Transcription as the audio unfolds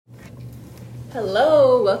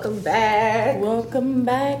Hello, welcome back. Welcome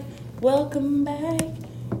back, welcome back,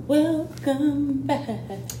 welcome back.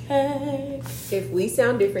 If we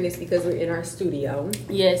sound different, it's because we're in our studio.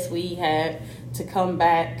 Yes, we had to come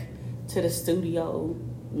back to the studio.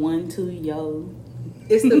 1, 2, yo.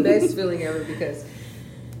 It's the best feeling ever because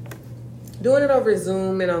doing it over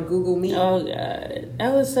Zoom and on Google Meet. Oh, God.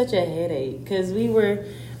 That was such a headache because we were,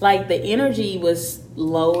 like, the energy was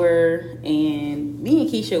lower, and me and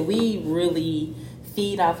Keisha, we really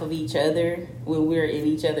feed off of each other when we're in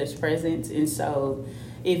each other's presence. And so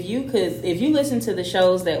if you listen to the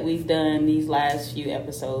shows that we've done these last few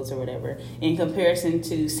episodes or whatever, in comparison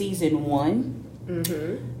to season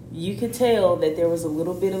 1, you could tell that there was a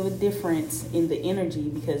little bit of a difference in the energy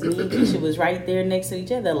because me and Keisha was right there next to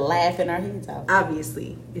each other laughing our heads off.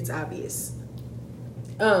 Obviously, it's obvious.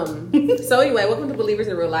 So anyway, welcome to Believers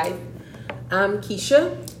in Real Life. I'm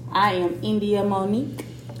Keisha. I am India Monique.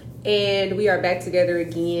 And we are back together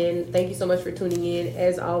again. Thank you so much for tuning in.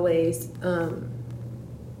 As always, Trying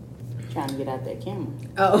to get out that camera.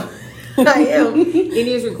 Oh, I am.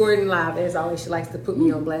 India's recording live. As always, she likes to put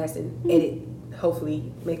me on blast and edit.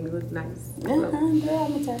 Hopefully, make me look nice. But,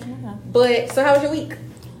 so how was your week?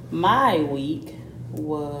 My week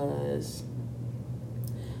was...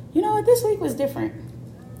 You know what? This week was different.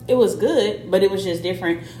 It was good, but it was just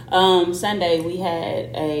different. Sunday, we had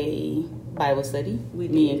a Bible study.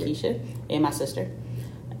 Me and Keisha and my sister.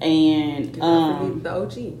 And the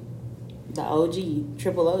OG. The OG,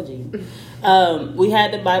 triple OG. We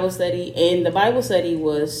had the Bible study, and the Bible study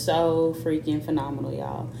was so freaking phenomenal,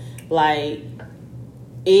 y'all. Like,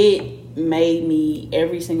 it made me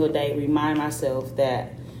every single day remind myself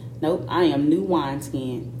that, nope, I am new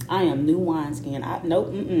wineskin. I am new wineskin.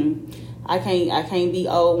 I can't be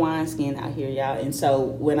old wineskin out here, y'all. And so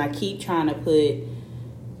when I keep trying to put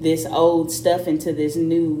this old stuff into this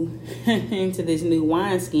new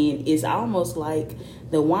wineskin, it's almost like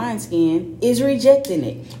the wineskin is rejecting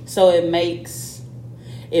it. So it made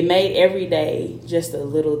every day just a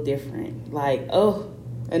little different. Like, oh,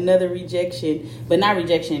 another rejection, but not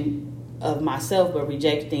rejection of myself, but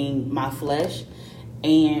rejecting my flesh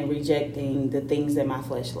and rejecting the things that my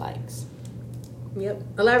flesh likes. Yep.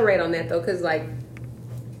 Elaborate on that though, because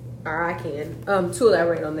or I can. To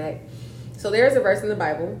elaborate on that. So there's a verse in the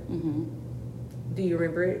Bible. Mm-hmm. Do you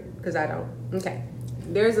remember it? Because I don't. Okay.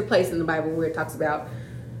 There's a place in the Bible where it talks about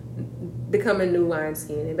becoming new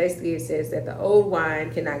wineskin, and basically it says that the old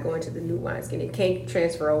wine cannot go into the new wineskin. It can't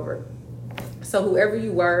transfer over. So whoever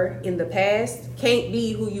you were in the past can't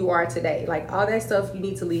be who you are today. Like all that stuff you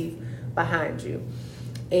need to leave behind you.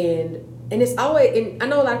 And it's always, and I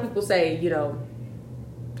know a lot of people say,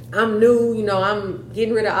 I'm new, I'm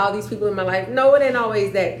getting rid of all these people in my life. No, it ain't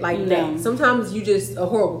always that that. Sometimes you just a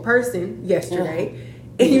horrible person yesterday,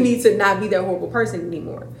 and you need to not be that horrible person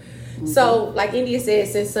anymore. Mm-hmm. So, like India said,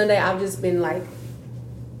 since Sunday, I've just been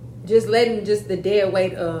just letting the dead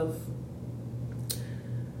weight of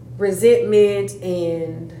resentment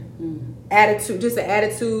and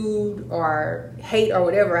attitude or hate or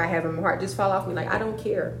whatever I have in my heart just fall off me. Like, I don't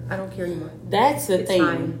care anymore. That's the thing.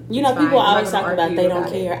 Fine. People always talk about they don't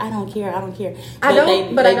care. I don't care. I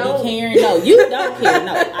don't. But they be caring. No, you don't care.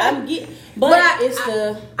 No,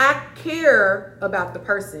 I care about the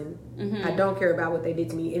person. Mm-hmm. I don't care about what they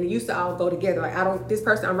did to me. And it used to all go together. Like, I'm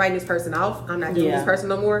writing this person off. I'm not doing this person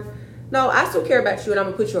no more. No, I still care about you and I'm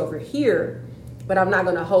going to put you over here. But I'm not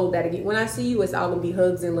going to hold that again. When I see you, it's all going to be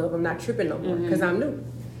hugs and love. I'm not tripping no more because I'm new.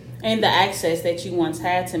 And the access that you once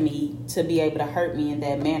had to me to be able to hurt me in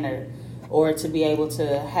that manner or to be able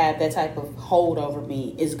to have that type of hold over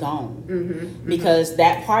me is gone. Mm-hmm. Because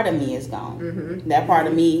that part of me is gone. Mm-hmm. That part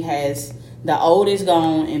of me the old is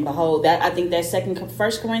gone. And behold, that I think that 1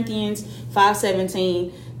 Corinthians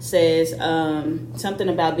 5:17 says something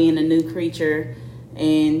about being a new creature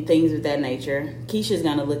and things of that nature. Keisha's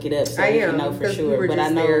gonna look it up so you can know for sure. But I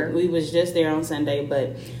know we was just there on Sunday.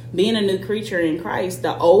 But being a new creature in Christ,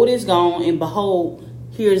 the old is gone, and behold,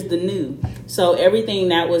 here's the new. So everything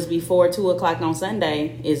that was before 2:00 on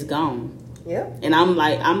Sunday is gone. Yeah. And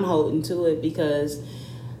I'm holding to it because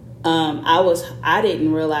I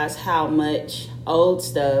didn't realize how much old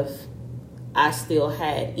stuff I still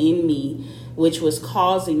had in me, which was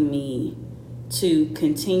causing me to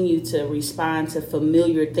continue to respond to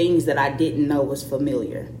familiar things that I didn't know was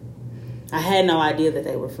familiar. I had no idea that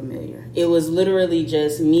they were familiar. It was literally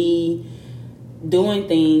just me doing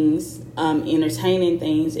things,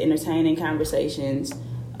 entertaining conversations,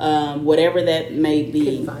 whatever that may be.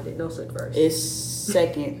 Couldn't find it. No such verse. It's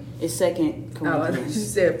second Corinthians. Oh, I thought you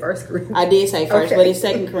said 1 Corinthians. I did say first, but it's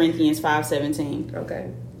 2 Corinthians 5:17.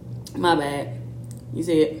 Okay. My bad. You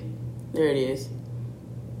see it? There it is.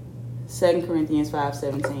 2 Corinthians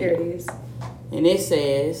 5:17. There it is. And it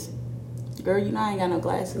says, girl, you know I ain't got no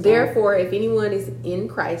glasses. Therefore, if anyone is in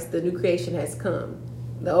Christ, the new creation has come.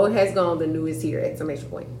 The old has gone, the new is here! Exclamation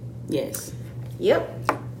point. Yes.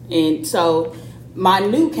 Yep. And so my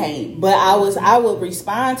new came, but I would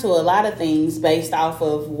respond to a lot of things based off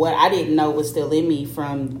of what I didn't know was still in me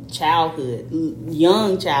from childhood,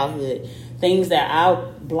 young childhood, things that I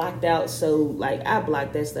blocked out. So like I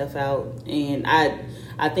blocked that stuff out, and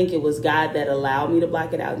I think it was God that allowed me to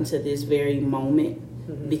block it out into this very moment.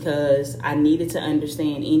 Because I needed to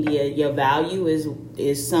understand, India, your value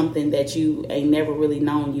is something that you ain't never really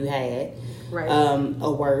known you had, right.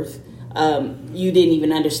 A worth. You didn't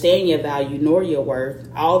even understand your value nor your worth.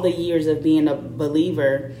 All the years of being a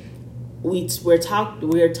believer, we're taught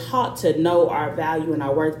to know our value and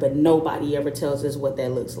our worth, but nobody ever tells us what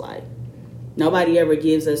that looks like. Nobody ever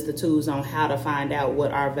gives us the tools on how to find out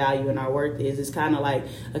what our value and our worth is. It's kind of like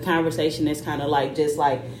a conversation that's kind of like just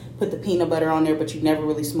like put the peanut butter on there, but you never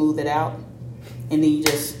really smooth it out. And then you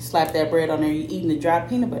just slap that bread on there. You're eating a dry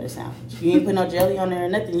peanut butter sandwich. You ain't put no jelly on there or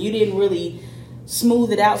nothing. You didn't really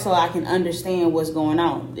smooth it out so I can understand what's going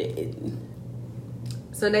on.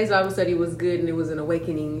 Sunday's Bible study was good, and it was an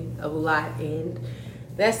awakening of a lot. And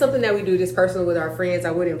that's something that we do this personally with our friends.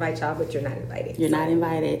 I would invite y'all, but you're not invited. You're not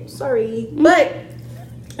invited. Sorry. But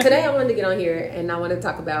today I wanted to get on here and I want to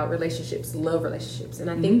talk about relationships, love relationships.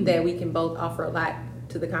 And I think that we can both offer a lot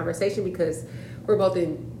to the conversation because we're both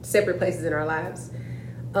in separate places in our lives.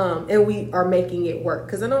 And we are making it work.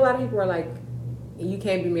 Because I know a lot of people are like, you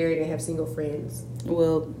can't be married and have single friends.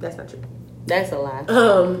 Well, that's not true. That's a lie.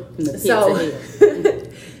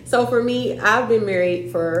 So for me, I've been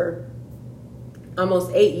married for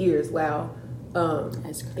almost 8 years. Wow.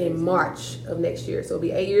 That's crazy. In March of next year. So it'll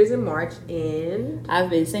be 8 years in March. And I've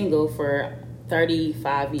been single for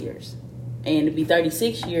 35 years. And it'll be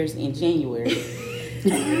 36 years in January.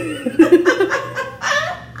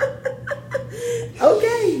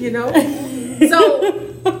 Okay, you know. So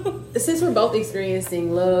since we're both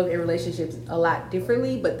experiencing love and relationships a lot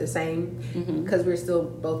differently, but the same, because we're still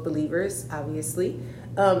both believers, obviously,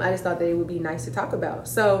 I just thought that it would be nice to talk about.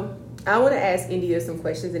 So I want to ask India some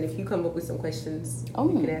questions, and if you come up with some questions, you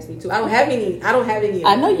can ask me too. I don't have any.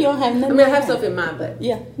 I know you don't have nothing. I mean, I have stuff in mind, but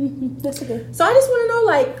yeah, that's okay. So I just want to know,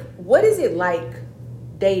 like, what is it like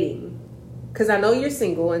dating? Because I know you're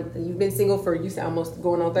single, and you've been single for, you said, almost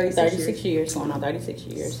going on 36 years. Going on 36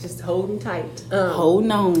 years. Just holding tight.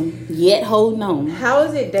 Holding on. Yet holding on. How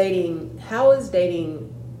is it dating? How is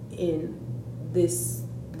dating in this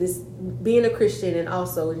being a Christian and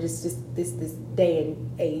also just this day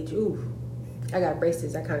and age? Ooh, I got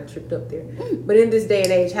braces. I kind of tripped up there. But in this day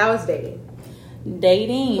and age, how is dating?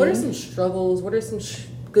 Dating. What are some struggles? What are some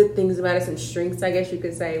good things about it? Some strengths, I guess you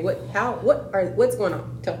could say. What's going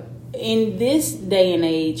on? Tell me. In this day and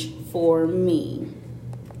age, for me,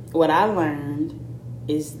 what I learned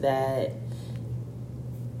is that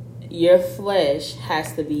your flesh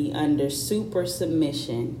has to be under super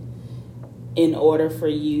submission in order for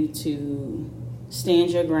you to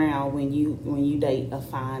stand your ground when you date a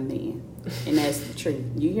fine man. And that's the truth.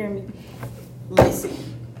 You hear me? Listen.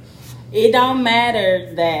 It don't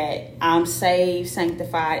matter that I'm saved,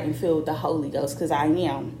 sanctified, and filled with the Holy Ghost, because I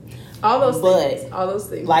am. All those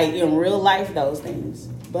things. Like in real life, those things.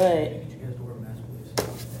 But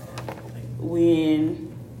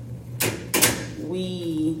when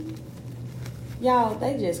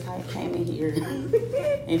they just came in here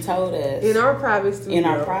and told us in our private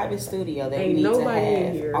studio that we need to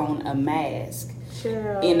have on a mask.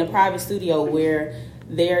 Child. In the private studio where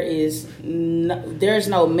there's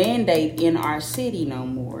no mandate in our city no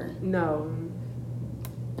more. No.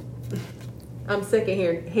 I'm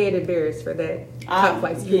second-hand embarrassed for that. Top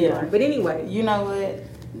flight studio. But anyway. You know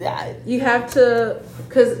what? You have to,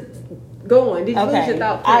 because, go on. Did you lose your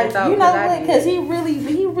thought? You know what? Because he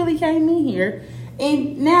really came in here.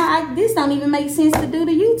 And now this don't even make sense to do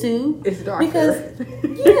to YouTube. It's dark. Because,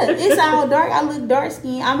 it's all dark. I look dark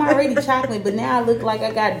skinned. I'm already chocolate, but now I look like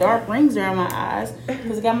I got dark rings around my eyes.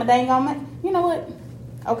 Because I got my dang on my, you know what?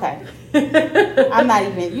 Okay. I'm not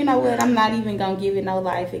even going to give it no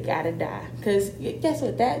life. It got to die. Because guess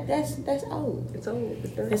what? That's old. It's old.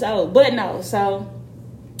 It's old. But no, so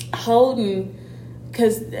holding,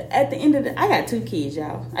 because at the end of I got 2 kids,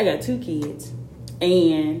 y'all. I got 2 kids.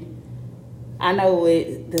 And I know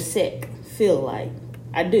what the sick feel like.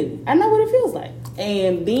 I do. I know what it feels like.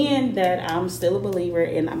 And being that I'm still a believer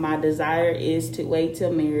and my desire is to wait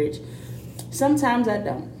till marriage, sometimes I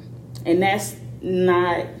don't. And that's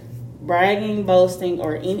not bragging, boasting,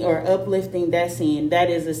 or uplifting that sin. That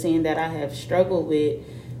is a sin that I have struggled with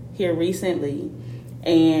here recently,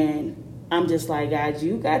 and I'm just like, God,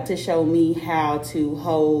 you got to show me how to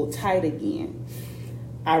hold tight again.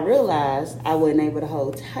 I realized I wasn't able to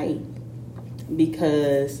hold tight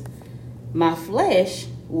because my flesh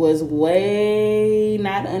was way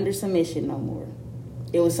not under submission no more.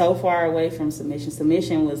 It was so far away from submission.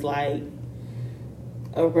 Submission was like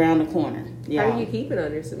around the corner. Yeah. How do you keep it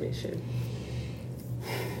under submission?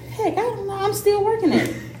 Heck, I don't know. I'm still working at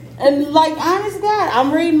it. And like, honest to God,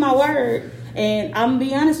 I'm reading my word. And I'm going to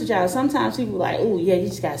be honest with y'all. Sometimes people are like, oh, yeah, you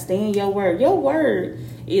just got to stay in your word. Your word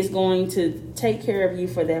is going to take care of you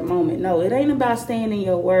for that moment. No, it ain't about staying in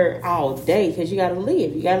your word all day, because you got to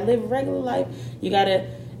live. You got to live a regular life. You got to,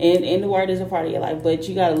 and the word is a part of your life, but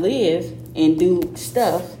you got to live and do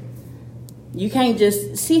stuff. You can't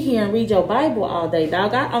just sit here and read your Bible all day,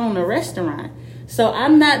 dog. I own a restaurant. So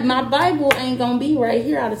my Bible ain't going to be right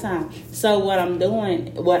here all the time. So what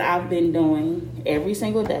I've been doing every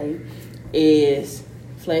single day is,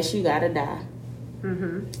 flesh, you got to die.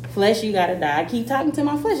 Mm-hmm. Flesh, you got to die. I keep talking to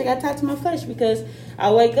my flesh. I got to talk to my flesh, because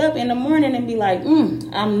I wake up in the morning and be like,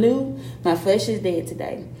 I'm new. My flesh is dead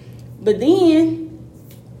today. But then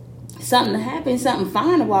something happens, something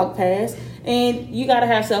fine to walk past, and you got to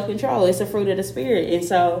have self-control. It's a fruit of the spirit. And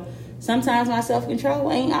so sometimes my self-control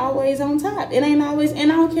ain't always on top. It ain't always,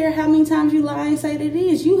 and I don't care how many times you lie and say that it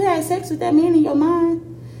is. You had sex with that man in your mind,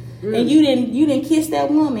 and you didn't kiss that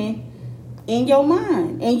woman in your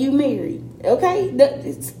mind, and you married. Okay?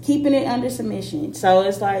 It's keeping it under submission. So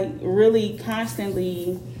it's like really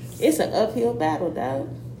constantly, it's an uphill battle, dog.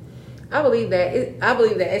 I believe that.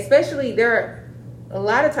 Especially there are a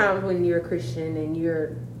lot of times when you're a Christian and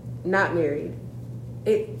you're not married,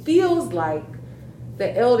 it feels like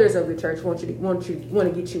the elders of the church want to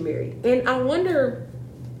get you married. And I wonder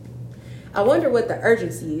what the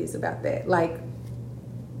urgency is about that. Like,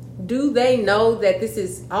 do they know that this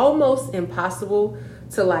is almost impossible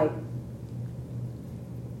to, like,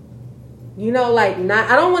 not,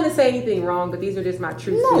 I don't want to say anything wrong, but these are just my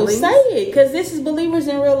true feelings. No, say it, because this is believers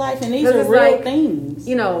in real life, and these are real things.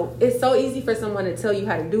 It's so easy for someone to tell you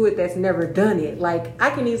how to do it that's never done it. Like,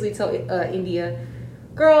 I can easily tell India,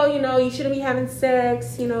 girl, you shouldn't be having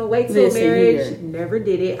sex, wait till marriage. Here. Never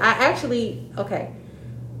did it.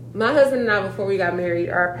 My husband and I, before we got married,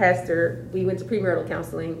 our pastor, we went to premarital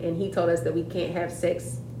counseling, and he told us that we can't have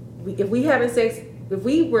sex. If we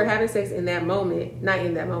were having sex in that moment, not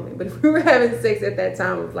in that moment, but if we were having sex at that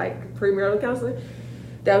time of like premarital counseling,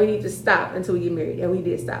 that we need to stop until we get married. And we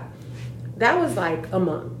did stop. That was like a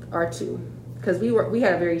month or two, because we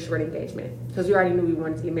had a very short engagement, because we already knew we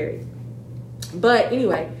wanted to get married. But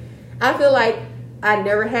anyway, I feel like I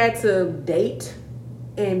never had to date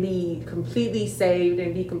and be completely saved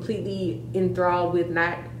and be completely enthralled with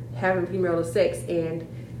not having premarital sex. And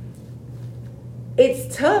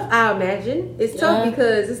it's tough, I imagine. It's tough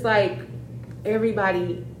because it's like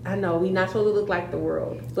everybody, I know, we not supposed to look like the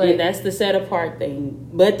world. But that's the set apart thing.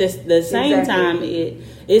 But the same time,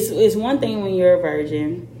 it's one thing when you're a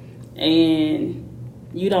virgin and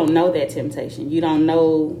you don't know that temptation. You don't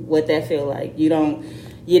know what that feel like. You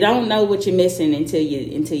don't know what you're missing until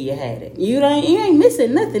you had it. You ain't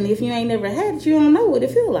missing nothing if you ain't never had it. You don't know what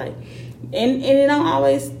it feel like. And it don't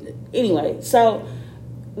always, anyway. So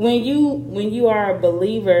when you are a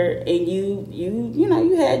believer and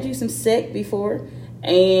you had you some sex before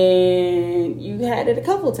and you had it a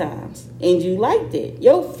couple times and you liked it,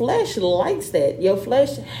 your flesh likes that. Your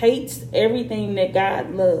flesh hates everything that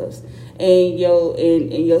God loves, and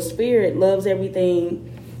your spirit loves everything.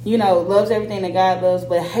 Loves everything that God loves,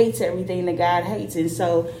 but hates everything that God hates. And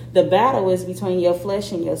so the battle is between your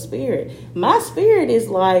flesh and your spirit. My spirit is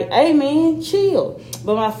like, hey man, chill.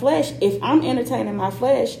 But my flesh, if I'm entertaining my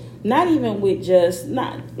flesh, not even with just,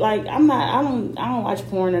 not like, I don't watch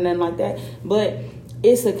porn or nothing like that, but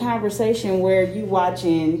it's a conversation where you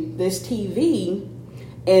watching this TV,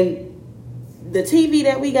 and the TV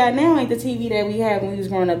that we got now ain't the TV that we had when we was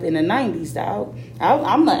growing up in the 90s, dog.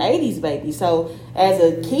 I'm the 80s baby. So as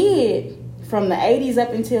a kid, from the 80s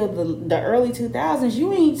up until the early 2000s,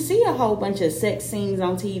 you ain't see a whole bunch of sex scenes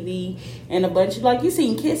on TV and a bunch of, like, you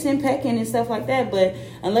seen kissing, pecking and stuff like that. But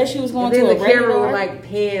unless you was going to a the camera would like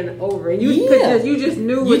pan over, and you just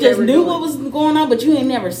knew what was going on, but you ain't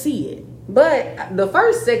never see it. But the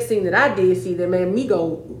first sex scene that I did see that made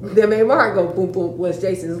my heart go boom boom was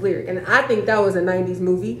Jason's Lyric, and I think that was a 90s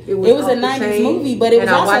movie. It was a 90s movie, but it was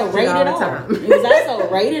also rated R. It was also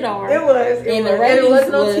rated R. It was. It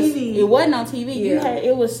wasn't on TV. It wasn't on TV. Yeah.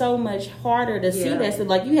 It was so much harder to see that. So,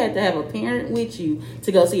 like, you had to have a parent with you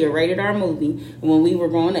to go see a rated R movie when we were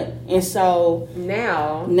growing up. And so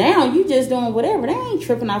now you just doing whatever. They ain't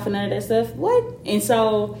tripping off of none of that stuff. What? And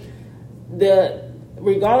so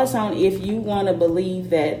regardless on if you want to believe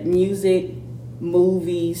that music,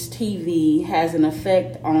 movies, TV has an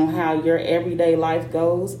effect on how your everyday life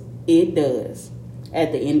goes, it does.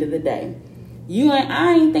 At the end of the day,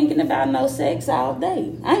 I ain't thinking about no sex all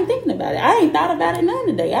day. I ain't thinking about it. I ain't thought about it none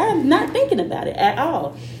today. I'm not thinking about it at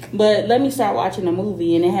all. But let me start watching a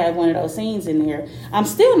movie and it have one of those scenes in there. I'm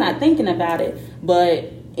still not thinking about it, but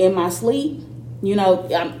in my sleep,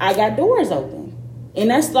 I got doors open. And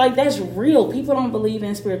that's real. People don't believe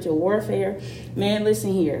in spiritual warfare. Man,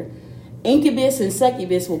 listen here. Incubus and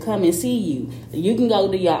succubus will come and see you. You can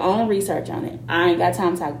go do your own research on it. I ain't got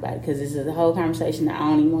time to talk about it because this is a whole conversation that I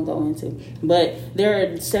don't even want to go into. But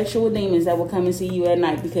there are sexual demons that will come and see you at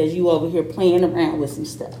night because you over here playing around with some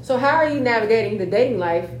stuff. So how are you navigating the dating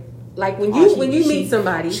life? Like when you meet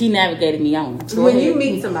somebody, she navigated me on. When you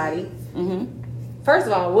meet somebody, first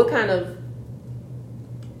of all, what kind of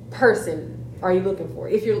person are you looking for?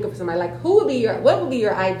 If you're looking for somebody, like what would be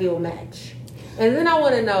your ideal match? And then I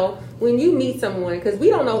want to know, when you meet someone, because we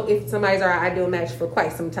don't know if somebody's our ideal match for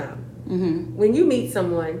quite some time. Mm-hmm. When you meet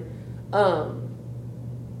someone,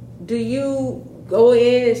 do you go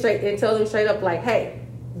in and tell them straight up, like, hey,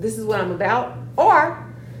 this is what I'm about?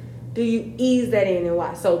 Or do you ease that in, and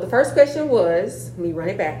why? So the first question was, let me run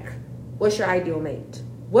it back. What's your ideal mate?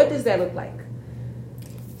 What does that look like?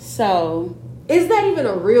 So, is that even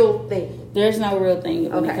a real thing? There's no real thing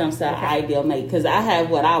when it comes to an ideal mate, because I have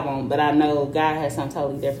what I want, but I know God has something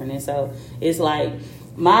totally different, and so it's like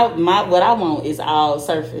my what I want is all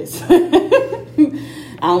surface. I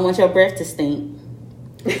don't want your breath to stink.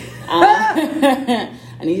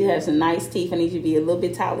 I need you to have some nice teeth. I need you to be a little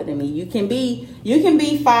bit taller than me. You can be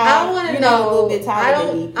 5. I want to know a little bit taller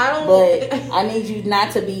than me. But I need you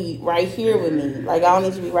not to be right here with me. Like, I don't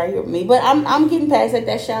need you to be right here with me. But I'm getting past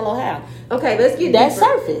that shallow how. Okay, let's get that deeper.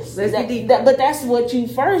 Surface. Let's get deeper. But that's what you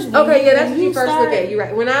first. Okay, yeah, that's what you first look at. You're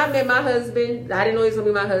right. When I met my husband, I didn't know he was gonna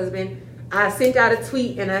be my husband. I sent out a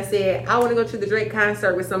tweet and I said, I want to go to the Drake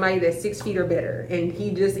concert with somebody that's 6 feet or better, and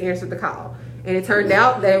he just answered the call. And it turned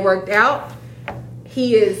out that it worked out.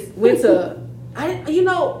 He the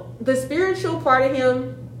spiritual part of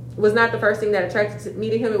him was not the first thing that attracted me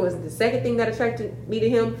to him. It was the second thing that attracted me to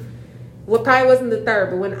him. Well, probably wasn't the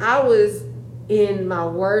third, but when I was in my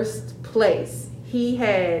worst place, he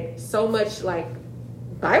had so much like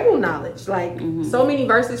Bible knowledge, like so many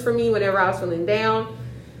verses for me whenever I was feeling down.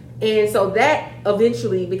 And so that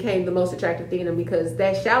eventually became the most attractive thing in him, because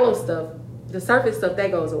that shallow stuff, the surface stuff,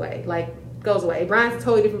 that goes away. Brian's a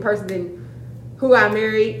totally different person than who I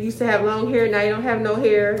married. Used to have long hair, now you don't have no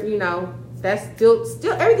hair. That's still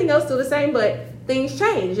everything else still the same, but things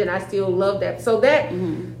change, and I still love that. So that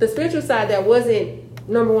the spiritual side that wasn't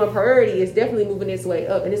number one priority is definitely moving its way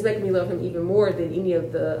up, and it's making me love him even more than any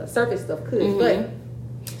of the surface stuff could. But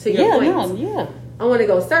to your point, I want to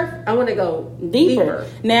go I want to go deeper.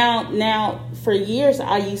 Now, for years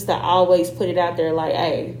I used to always put it out there like,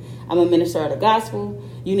 hey, I'm a minister of the gospel.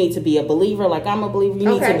 You need to be a believer like I'm a believer. You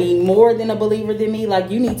need to be more than a believer than me.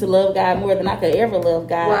 Like, you need to love God more than I could ever love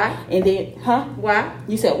God. Why? And then, why?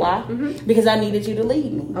 You said why? Mm-hmm. Because I needed you to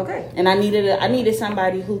lead me. Okay. And I needed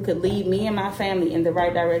somebody who could lead me and my family in the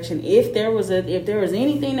right direction. If there was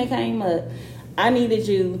anything that came up, I needed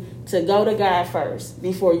you to go to God first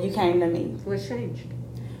before you came to me. What changed?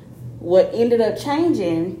 What ended up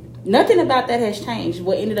changing, nothing about that has changed.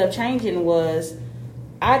 What ended up changing was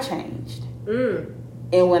I changed.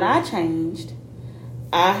 And when I changed,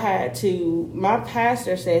 my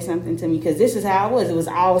pastor said something to me, because this is how it was. It was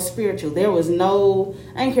all spiritual. There was I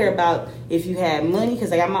didn't care about if you had money,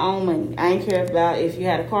 because I got my own money. I didn't care about if you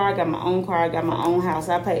had a car. I got my own car. I got my own house.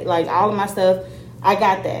 I paid, like, all of my stuff. I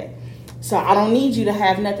got that. So I don't need you to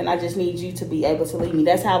have nothing. I just need you to be able to lead me.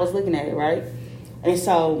 That's how I was looking at it, right? And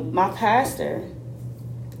so my pastor,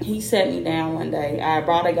 he sat me down one day. I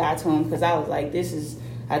brought a guy to him because I was like,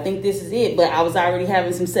 I think this is it. But I was already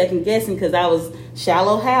having some second guessing, because I was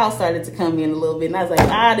shallow how started to come in a little bit. And I was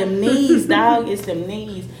like, them knees, dog, it's them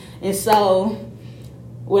knees. And so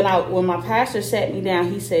when my pastor sat me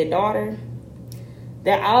down, he said, daughter,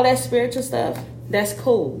 all that spiritual stuff, that's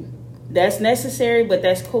cool. That's necessary, but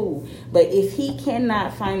that's cool. But if he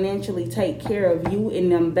cannot financially take care of you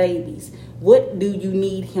and them babies, what do you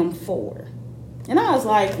need him for? And I was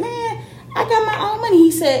like, man, I got my own money.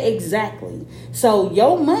 He said, exactly. So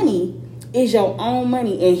your money is your own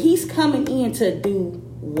money, and he's coming in to do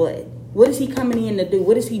what? What is he coming in to do?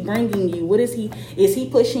 What is he bringing you? Is he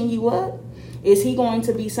pushing you up? Is he going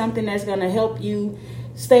to be something that's going to help you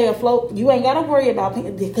stay afloat? You ain't got to worry about,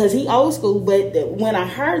 because he old school. But when I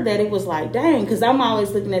heard that, it was like, dang, because I'm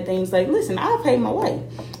always looking at things like, listen, I'll pay my way.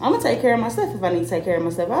 I'm gonna take care of myself if I need to take care of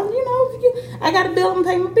myself. I got a bill, I'm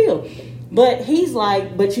gonna pay my bill. But he's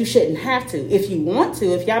like, but you shouldn't have to. If you want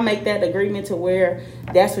to, if y'all make that agreement to where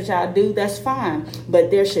that's what y'all do, that's fine.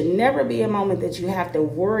 But there should never be a moment that you have to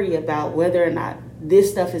worry about whether or not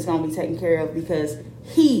this stuff is going to be taken care of, because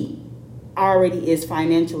he already is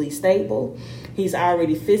financially stable. He's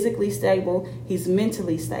already physically stable. He's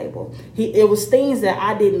mentally stable. It was things that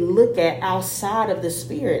I didn't look at outside of the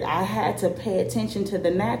spirit. I had to pay attention to the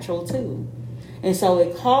natural too. And so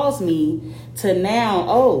it caused me to now,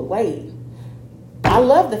 oh, wait. I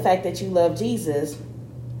love the fact that you love Jesus.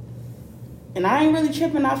 And I ain't really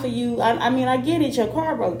tripping off of you. I mean, I get it. Your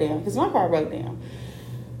car broke down, because my car broke down.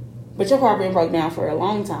 But your car been broke down for a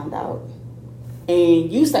long time, dog.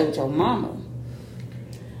 And you stay with your mama.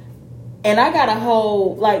 And I got a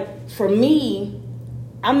whole, like, for me,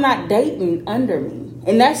 I'm not dating under me.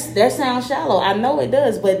 And that sounds shallow. I know it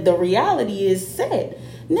does. But the reality is set.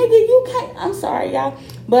 Nigga, you can't. I'm sorry, y'all.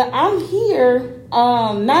 But I'm here.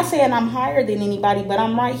 Not saying I'm higher than anybody, but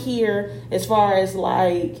I'm right here as far as,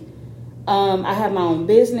 like, I have my own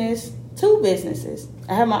business. 2 businesses.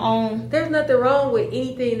 I have my own. There's nothing wrong with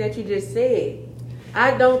anything that you just said.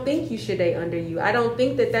 I don't think you should date under you. I don't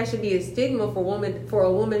think that should be a stigma for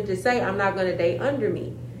a woman to say, I'm not going to date under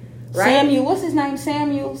me. Right? Samuel, what's his name?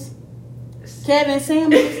 Samuels? Kevin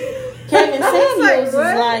Samuels?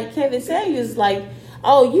 Kevin Samuels is like,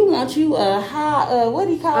 oh, you want you a high, what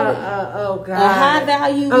do you call it? Oh, God. A high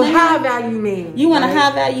value man? A high value man. You want a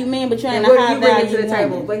high value man, but you ain't a high value to the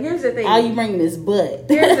table. But here's the thing. All you bringing is butt.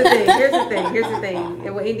 Here's the thing.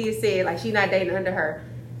 And what India said, like, she's not dating under her.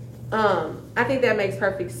 I think that makes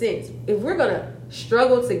perfect sense. If we're going to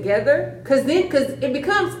struggle together, because it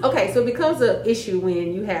becomes, okay, so it becomes an issue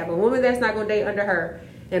when you have a woman that's not going to date under her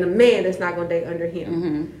and a man that's not going to date under him.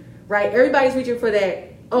 Mm-hmm. Right? Everybody's reaching for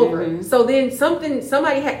that over. Mm-hmm. So then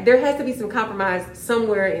there has to be some compromise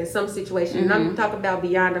somewhere in some situation. Mm-hmm. And I'm talking about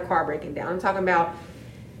beyond a car breaking down. I'm talking about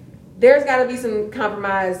there's got to be some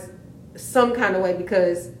compromise some kind of way,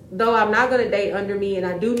 because though I'm not going to date under me, and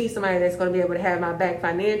I do need somebody that's going to be able to have my back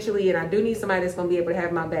financially, and I do need somebody that's going to be able to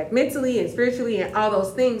have my back mentally and spiritually and all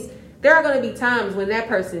those things, there are going to be times when that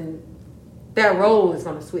role is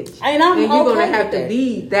going to switch. And you're going to have to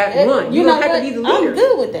be that one. You're going to have to be the leader. I'm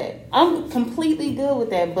good with that. I'm completely good with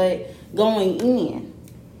that. But going in,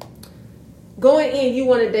 you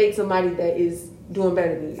want to date somebody that is doing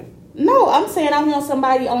better than you. No, I'm saying I want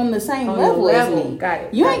somebody on the same level as me. Got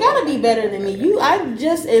it. You ain't got to be better than me. You ain't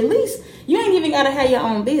even got to have your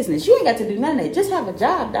own business. You ain't got to do none of that. Just have a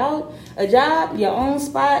job, dog. A job, your own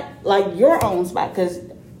spot, like your own spot. Because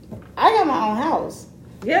I got my own house.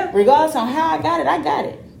 Yeah. Regardless on how I got it, I got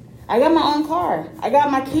it. I got my own car. I got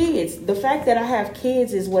my kids. The fact that I have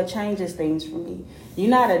kids is what changes things for me. You're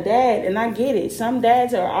not a dad, and I get it. Some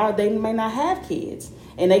dads they may not have kids.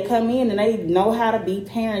 And they come in and they know how to be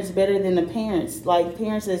parents better than the parents, like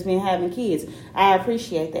parents that's been having kids. I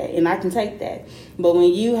appreciate that, and I can take that. But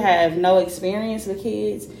when you have no experience with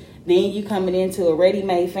kids, then you coming into a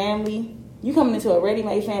ready-made family. You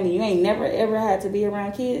ain't never, ever had to be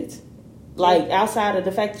around kids. Like, outside of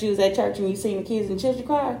the fact that you was at church and you seen the kids in the children's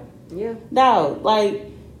car. Yeah. Dog, like,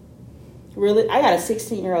 really, I got a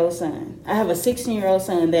 16-year-old son. I have a 16-year-old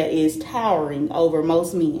son that is towering over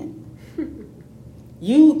most men.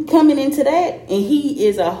 You coming into that, and he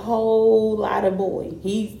is a whole lot of boy.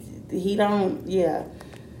 He don't, yeah.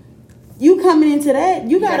 You coming into that,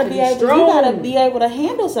 you gotta be able to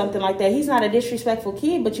handle something like that. He's not a disrespectful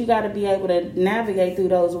kid, but you gotta be able to navigate through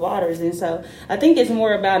those waters. And so I think it's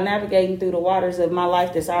more about navigating through the waters of my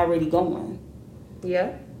life that's already going.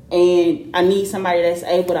 Yeah. And I need somebody that's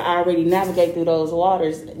able to already navigate through those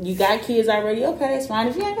waters. You got kids already? Okay, it's fine.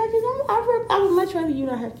 If you ain't got kids, I would much rather you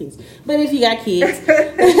not have kids. But if you got kids,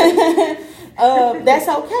 that's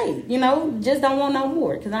okay. You know, just don't want no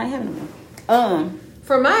more, because I ain't having no more.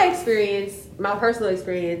 From my experience, my personal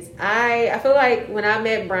experience, I feel like when I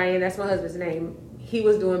met Brian, that's my husband's name, he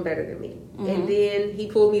was doing better than me. Mm-hmm. And then he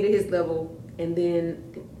pulled me to his level, and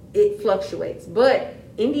then it fluctuates. But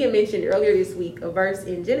India mentioned earlier this week a verse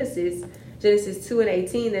in Genesis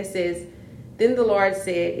 2:18 that says, "Then the Lord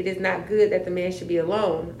said, it is not good that the man should be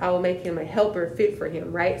alone. I will make him a helper fit for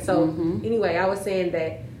him." Right? So anyway, I was saying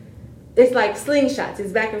that it's like slingshots.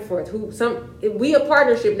 It's back and forth. We a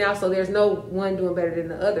partnership now, so there's no one doing better than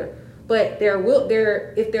the other. But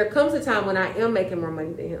if there comes a time when I am making more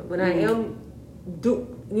money than him, when I am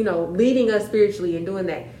leading us spiritually and doing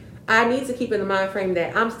that, I need to keep in the mind frame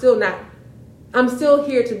that I'm still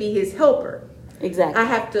here to be his helper. Exactly. I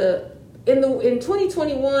have to in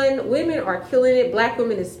 2021, women are killing it. Black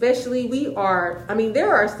women especially. We are. I mean,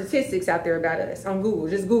 there are statistics out there about us on Google.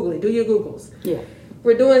 Just Google it. Do your Googles. Yeah.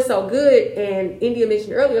 We're doing so good. And India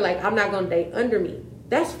mentioned earlier, like, I'm not going to date under me.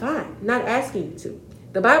 That's fine. I'm not asking you to.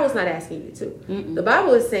 The Bible's not asking you to. Mm-mm. The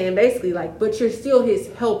Bible is saying basically like, but you're still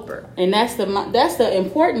his helper. And that's the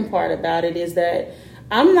important part about it, is that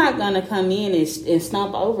I'm not going to come in and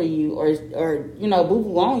stomp over you or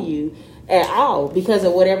boo-boo on you at all because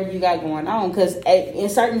of whatever you got going on. Because in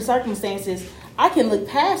certain circumstances, I can look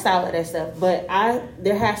past all of that stuff, but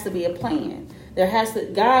there has to be a plan.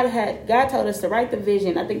 God told us to write the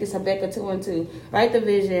vision. I think it's Habakkuk 2:2. Write the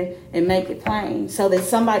vision and make it plain so that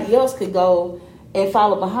somebody else could go and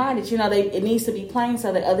follow behind it. It needs to be plain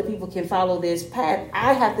so that other people can follow this path.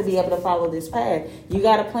 I have to be able to follow this path. You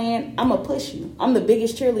got a plan? I'm going to push you. I'm the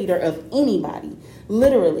biggest cheerleader of anybody,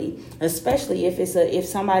 literally, especially if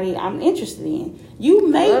somebody I'm interested in. You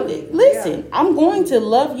made it. Listen, yeah. I'm going to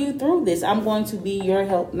love you through this. I'm going to be your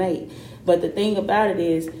helpmate. But the thing about it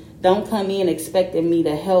is, don't come in expecting me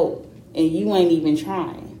to help and you ain't even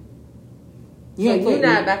trying. You're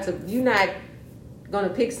not gonna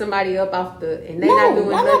pick somebody up off and they're not doing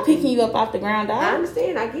nothing. I'm not picking you up off the ground, dog. I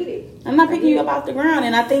understand, I get it. I'm not picking you up off the ground,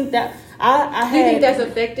 and I think that Do you think that's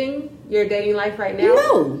affecting your dating life right now?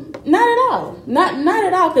 No, not at all. Not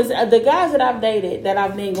at all, because the guys that I've dated, that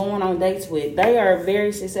I've been going on dates with, they are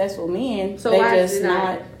very successful men. So why is it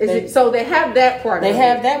not? So they have that part. They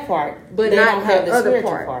have that part, but they not don't have the other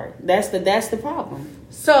spiritual part. That's the problem.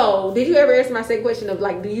 So, did you ever answer my second question of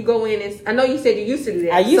like, do you go in and, I know you said you used to do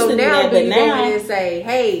that. I used to do that, but now, go in and say,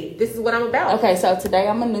 hey, this is what I'm about? Okay, so today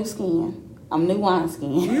I'm a new skin. I'm new wine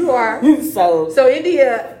skin. You are. So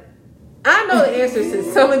India, I know the answers to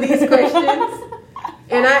some of these questions.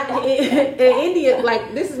 And India,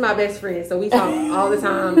 like, this is my best friend. So we talk all the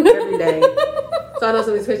time, every day. So I know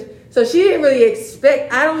some of these questions. So she didn't really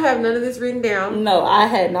expect, I don't have none of this written down. No, I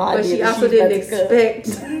had no idea. But she also didn't expect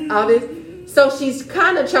all this. So she's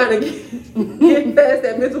kind of trying to get past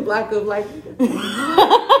that mental block of like, but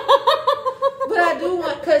I do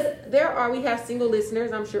want, because we have single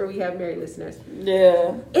listeners. I'm sure we have married listeners.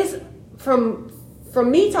 Yeah. It's from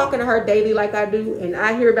me talking to her daily like I do, and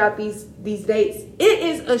I hear about these dates. It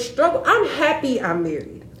is a struggle. I'm happy I'm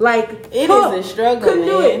married. Like, it is a struggle. Couldn't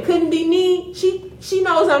do it. Couldn't be me. She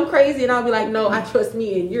knows I'm crazy, and I'll be like, no, I trust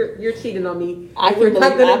me, and you're cheating on me. We're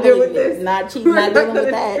not gonna deal with this. Not cheating. Not dealing with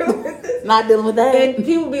that. Not dealing with that. And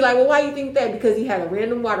people be like, well, why you think that? Because he had a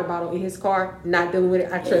random water bottle in his car. Not dealing with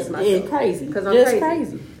it. I trust myself. It's crazy. Because I'm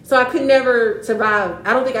crazy. So I could never survive.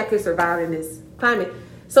 I don't think I could survive in this climate.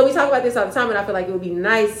 So we talk about this all the time, and I feel like it would be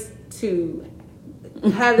nice to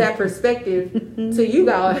have that perspective to you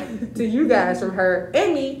guys from her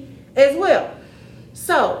and me as well.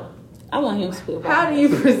 So I want him to speak. How do you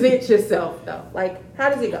present yourself though? Like, how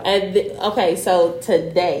does it go? Okay, so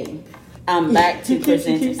today I'm back to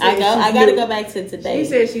presenting. I gotta go back to today. She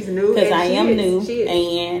said she's new because I am new,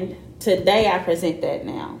 and today I present that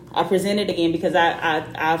now. I present it again because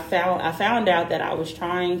I found out that I was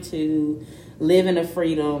trying to live in a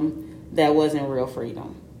freedom that wasn't real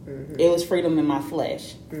freedom. Mm-hmm. It was freedom in my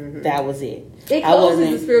flesh. Mm-hmm. That was it. It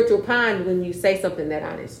closes the spiritual pond when you say something that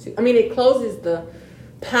honest too. I mean, it closes the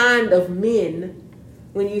pond of men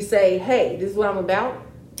when you say, "Hey, this is what I'm about."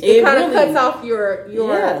 It kind of cuts off your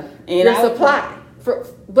supply.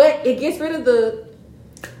 But it gets rid of the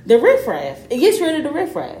riffraff. It gets rid of the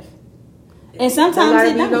riffraff. And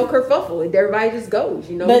sometimes it don't. No kerfuffle. Everybody just goes,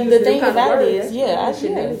 you know. But the thing about it is,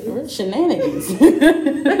 shenanigans.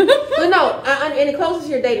 But no, and it closes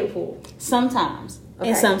your dating pool. Sometimes. Okay.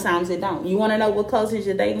 And sometimes it don't. You want to know what closes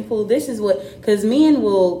your dating pool? This is because men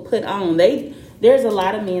will put on, there's a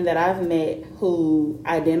lot of men that I've met who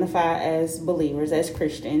identify as believers, as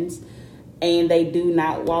Christians, and they do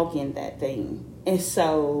not walk in that thing. And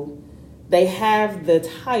so they have the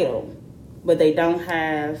title, but they don't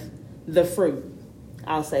have the fruit.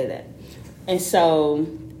 I'll say that. And so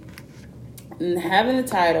having the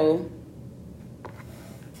title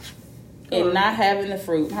and not having the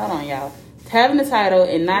fruit, hold on, y'all. Having the title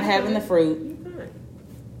and not having the fruit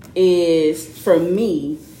is, for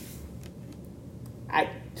me,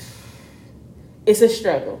 it's a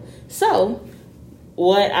struggle. So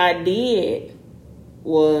what I did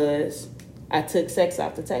was I took sex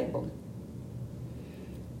off the table.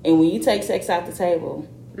 And when you take sex off the table,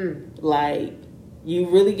 like, you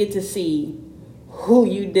really get to see who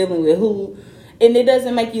you dealing with, and it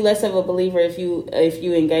doesn't make you less of a believer if you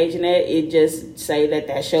engage in that. It just say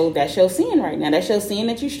that shows sin right now. That shows sin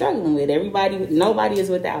that you're struggling with. Nobody is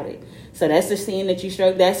without it. So that's the sin that you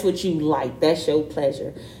struggle. That's what you like. That's your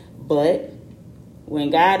pleasure. But When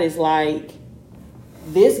God is like,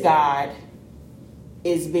 this God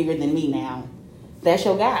is bigger than me now. That's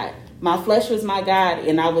your God. My flesh was my God,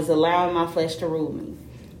 and I was allowing my flesh to rule me.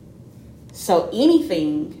 So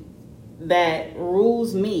anything that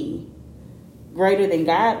rules me greater than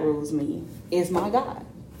God rules me is my God.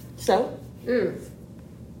 So, and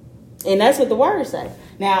that's what the word says.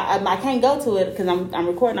 Now, I can't go to it because I'm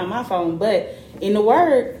recording on my phone, but in the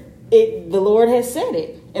word, the Lord has said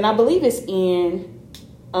it. And I believe it's in,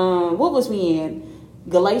 what was we in?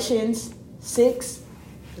 Galatians 6.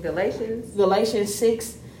 Galatians 6. Galatians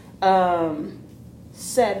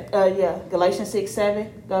 6,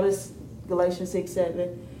 7. Go to Galatians 6,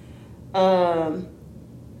 7.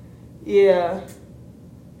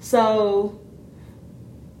 So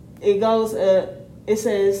it goes, it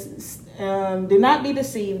says, do not be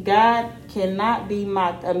deceived. God cannot be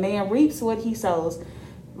mocked. A man reaps what he sows.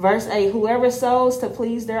 Verse 8, whoever sows to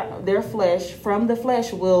please their flesh, from the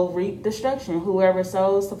flesh will reap destruction. Whoever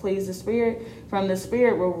sows to please the Spirit, from the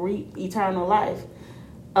Spirit will reap eternal life.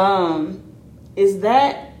 That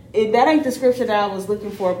ain't the scripture that I was looking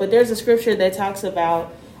for, but there's a scripture that talks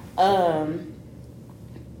about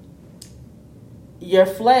your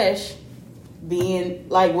flesh being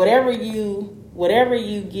like whatever you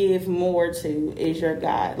give more to is your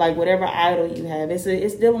God. Like whatever idol you have, it's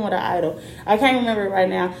dealing with an idol. I can't remember it right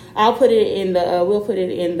now. I'll put it in the we'll put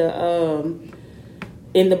it in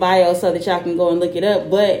the bio so that y'all can go and look it up.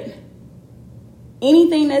 But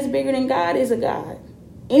anything that's bigger than God is a God.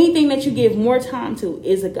 Anything that you give more time to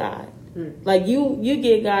is a God. Like you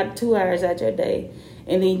give God 2 hours out your day,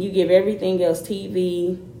 and then you give everything else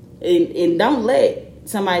TV, and don't let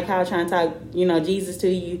somebody call trying to talk, Jesus to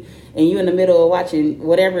you, and you in the middle of watching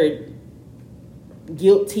whatever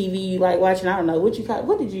guilt TV you like watching. I don't know what you call it.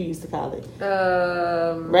 What did you used to call it?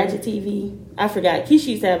 Ratchet TV. I forgot. Keisha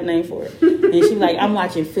used to have a name for it, and she like, I'm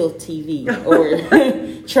watching filth TV or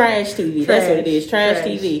trash TV. That's what it is. Trash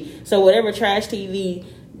TV. So whatever trash TV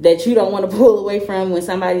that you don't want to pull away from when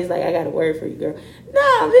somebody's like, I got a word for you, girl.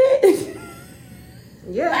 No, man.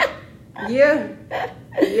 Yeah.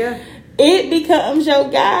 It becomes your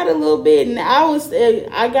God a little bit. And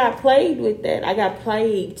I got plagued with that. I got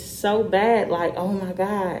plagued so bad. Like, oh my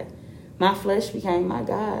God, my flesh became my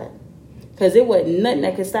God. Because it wasn't nothing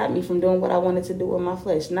that could stop me from doing what I wanted to do with my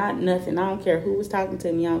flesh. Not nothing. I don't care who was talking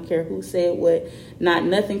to me. I don't care who said what. Not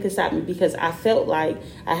nothing could stop me, because I felt like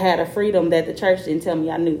I had a freedom that the church didn't tell me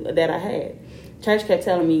I knew that I had. Church kept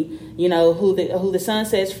telling me, who the Son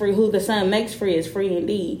sets free, who the Son makes free is free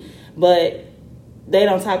indeed. But they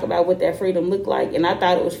don't talk about what that freedom looked like. And I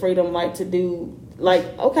thought it was freedom like to do, like,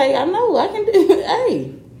 okay, I know I can do,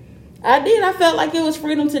 hey, I did. I felt like it was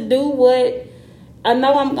freedom to do what I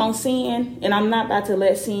know I'm going to sin, and I'm not about to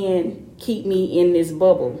let sin keep me in this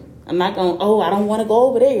bubble. I'm not going, I don't want to go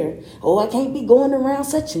over there. I can't be going around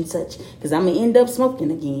such and such because I'm going to end up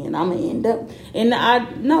smoking again. I'm going to end up, and I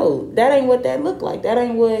know that ain't what that looked like. That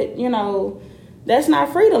ain't what, that's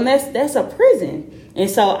not freedom. That's a prison. And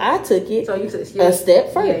so I took it a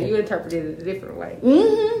step further. Yeah, you interpreted it a different way.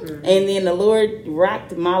 And then the Lord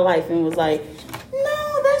rocked my life and was like,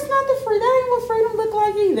 no, that's not the freedom. That ain't what freedom look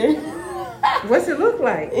like either. What's it look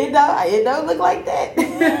like? It don't look like that.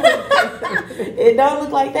 It don't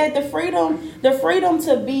look like that. The freedom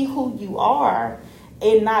to be who you are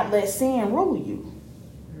and not let sin rule you.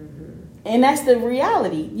 And that's the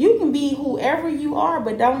reality. You can be whoever you are,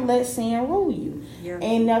 but don't let sin rule you. Yeah.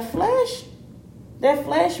 And that flesh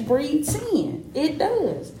breeds sin. It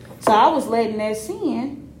does. So I was letting that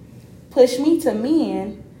sin push me to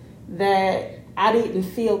men that I didn't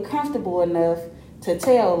feel comfortable enough to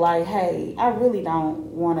tell, like, hey, I really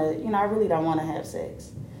don't want to have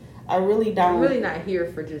sex. I really don't. I'm really not here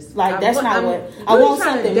for just like that's I want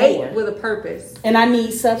something more with a purpose, and I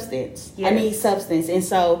need substance. Yes. I need substance, and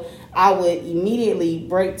so I would immediately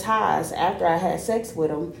break ties after I had sex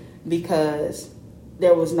with him because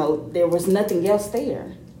there was nothing else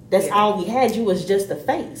there. That's all we had. You was just a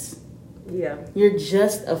face. Yeah, you're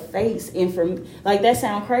just a face, and for me, like that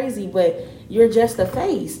sound crazy, but you're just a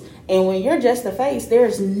face. And when you're just a face,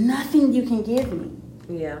 there's nothing you can give me.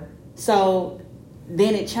 Yeah. So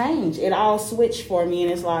then it changed. It all switched for me.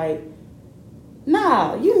 And it's like,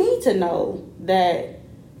 nah, you need to know that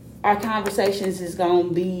our conversations is going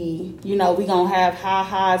to be, we're going to have high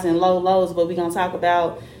highs and low lows, but we're going to talk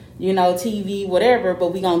about, TV, whatever.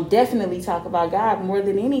 But we're going to definitely talk about God more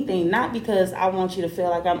than anything. Not because I want you to feel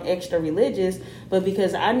like I'm extra religious, but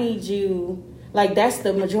because I need you. Like, that's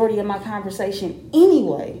the majority of my conversation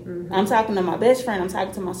anyway. Mm-hmm. I'm talking to my best friend. I'm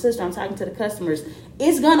talking to my sister. I'm talking to the customers.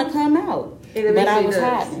 It's going to come out. But I was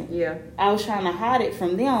hiding it. Yeah. I was trying to hide it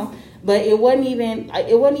from them. But it wasn't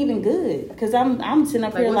even good because I'm sitting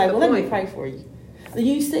up here like, well, let me pray for you.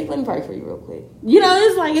 You sick? Let me pray for you real quick.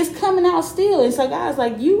 It's like it's coming out still. And so God's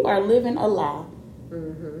like, you are living a lie,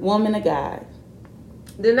 woman of God.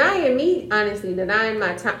 Denying me, honestly, denying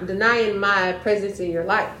my time, denying my presence in your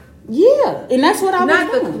life. Yeah, and that's what I was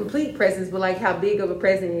not doing. The complete presence, but like how big of a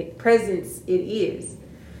presence it is.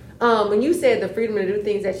 When you said the freedom to do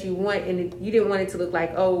things that you want, and you didn't want it to look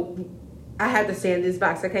like, oh, I have to stay in this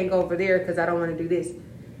box. I can't go over there because I don't want to do this.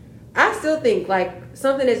 I still think like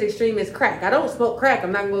something as extreme as crack. I don't smoke crack.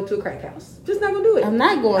 I'm not going to go to a crack house. Just not going to do it. I'm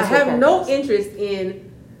not going to a crack house. I have no interest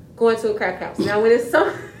in going to a crack house. Now when it's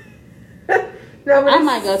some... I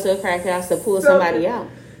might go to a crack house to pull somebody out.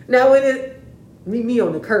 Now when it... Meet me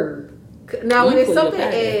on the curb. Now when it's something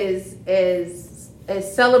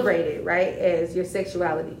as celebrated, right, as your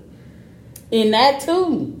sexuality. In that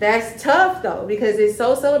too. That's tough though, because it's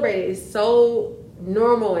so celebrated. It's so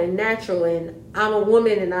normal and natural, and I'm a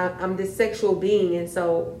woman and I'm this sexual being, and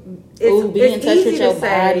so it's be in touch with your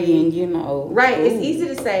body, and right. Ooh. It's easy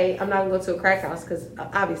to say I'm not gonna go to a crack house because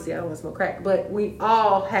obviously I don't want to smoke crack, but we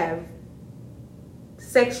all have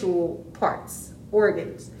sexual parts,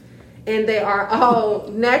 organs, and they are all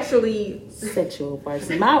naturally sexual parts.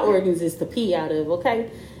 My organs is to pee out of.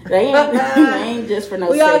 Okay, they ain't just for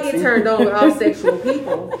no. We all get turned on with all sexual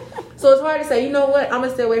people. So it's hard to say, you know what, I'm going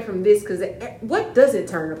to stay away from this because what doesn't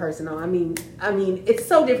turn a person on? I mean, it's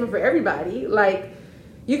so different for everybody. Like,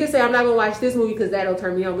 you can say, I'm not going to watch this movie because that'll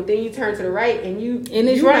turn me on. But then you turn to the right and you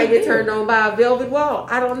might get turned on by a velvet wall.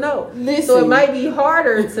 I don't know. Listen. So it might be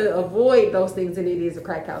harder to avoid those things than it is a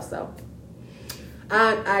crack house, though.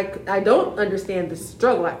 I don't understand the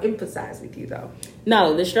struggle. I empathize with you, though.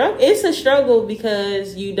 No, it's a struggle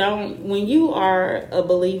because when you are a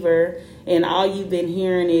believer and all you've been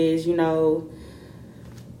hearing is,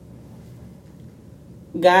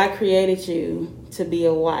 God created you to be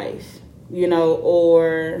a wife,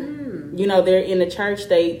 or, they're in the church,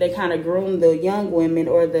 they kind of groom the young women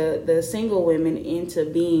or the single women into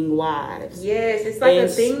being wives. Yes, it's like a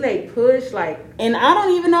thing they push, like. And I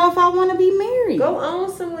don't even know if I want to be married. Go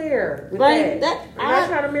on somewhere with that. I'm not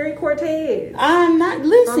trying to marry Cortez. I'm not,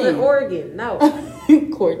 listen. From Oregon, no.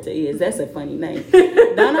 Cortez, that's a funny name.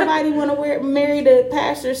 Don't nobody want to marry the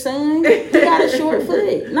pastor's son. He got a short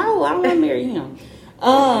foot. No, I don't want to marry him.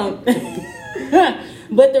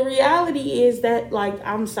 But the reality is that, like,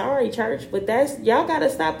 I'm sorry, church, but y'all got to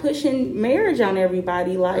stop pushing marriage on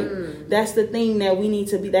everybody. Like, that's the thing that we need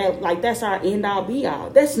to be, that's our end all be all.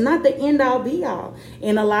 That's not the end all be all.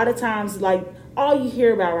 And a lot of times, like, all you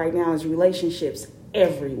hear about right now is relationships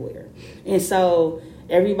everywhere. And so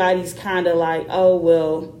everybody's kind of like, oh,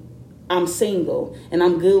 well, I'm single and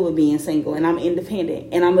I'm good with being single and I'm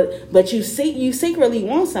independent but you secretly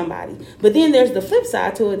want somebody. But then there's the flip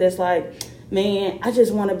side to it that's like, man, I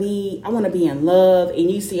want to be in love.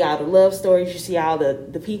 And you see all the love stories, you see all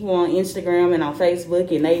the people on Instagram and on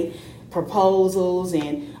Facebook and they proposals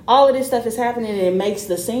and all of this stuff is happening, and it makes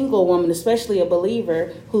the single woman, especially a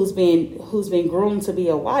believer who's been groomed to be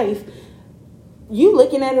a wife, you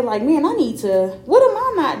looking at it like, man, what am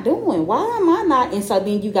I not doing? Why am I not? And so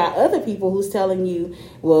then you got other people who's telling you,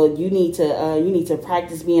 well, you need to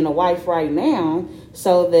practice being a wife right now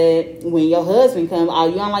so that when your husband comes, oh,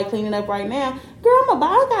 you don't like cleaning up right now? Girl,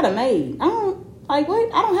 I got a maid. I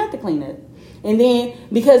don't have to clean up. And then,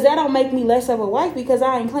 because that don't make me less of a wife because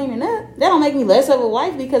I ain't cleaning up. That don't make me less of a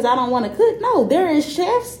wife because I don't want to cook. No, there is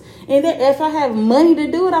chefs. And if I have money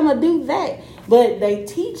to do it, I'm going to do that. But they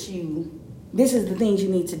teach you, this is the things you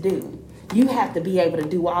need to do. You have to be able to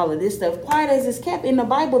do all of this stuff. Quiet as it's kept, in the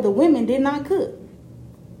Bible, the women did not cook.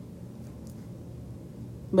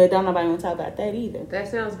 But don't nobody want to talk about that either. That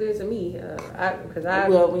sounds good to me.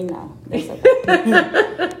 Well, we know. That's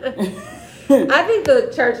okay. I think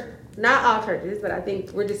the church, not all churches, but I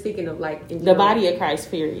think we're just speaking of like in the body of Christ,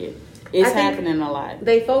 period. It's happening a lot.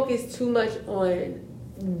 They focus too much on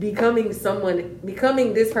becoming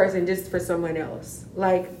this person just for someone else.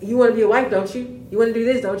 Like, you want to be a wife, don't you? You want to do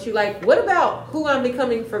this, don't you? Like, what about who I'm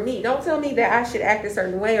becoming for me? Don't tell me that I should act a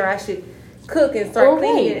certain way or I should cook and start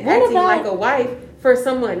cleaning and acting like a wife for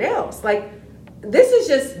someone else. Like, this is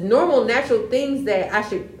just normal, natural things that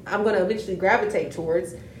I'm going to eventually gravitate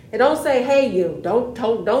towards. And don't say, hey, you, don't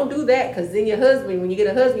do that, because then your husband, when you get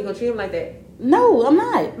a husband, you're going to treat him like that. No, I'm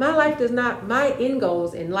not. My end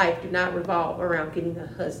goals in life do not revolve around getting a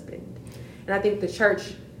husband. And I think the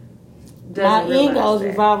church doesn't realize that. My end goals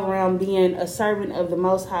revolve around being a servant of the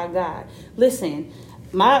Most High God. Listen,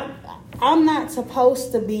 I'm not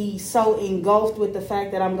supposed to be so engulfed with the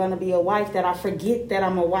fact that I'm going to be a wife that I forget that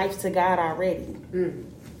I'm a wife to God already.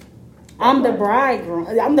 I'm the bridegroom.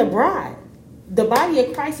 I'm the bride. The body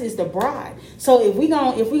of Christ is the bride. So if we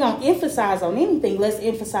gonna emphasize on anything, let's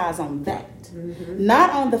emphasize on that. Mm-hmm.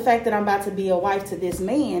 Not on the fact that I'm about to be a wife to this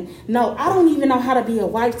man. No, I don't even know how to be a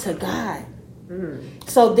wife to God. Mm.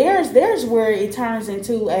 So there's where it turns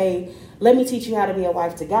into a, let me teach you how to be a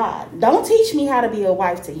wife to God. Don't teach me how to be a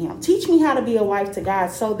wife to him. Teach me how to be a wife to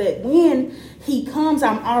God, so that when he comes,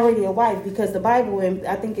 I'm already a wife. Because the Bible, and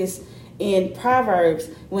I think it's in Proverbs,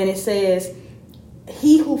 when it says,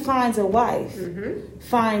 he who finds a wife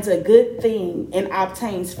finds a good thing and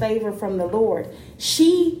obtains favor from the Lord.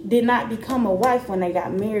 She did not become a wife when they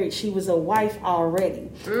got married. She was a wife already.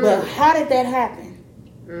 But how did that happen?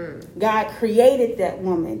 God created that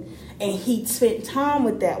woman, and he spent time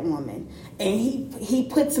with that woman, and he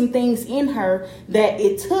put some things in her that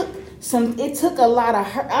it took a lot of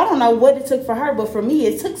her. I don't know what it took for her, but for me,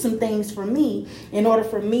 it took some things for me in order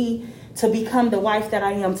for me to become the wife that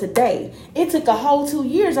I am today. It took a whole 2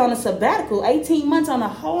 years on a sabbatical, 18 months on a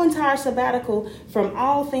whole entire sabbatical from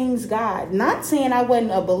all things God. Not saying I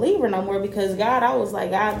wasn't a believer no more, because God, I was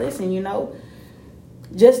like, God, listen,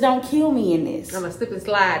 just don't kill me in this. I'm gonna slip and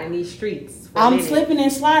slide in these streets. I'm slipping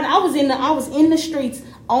and sliding. I was in the streets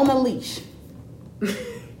on a leash.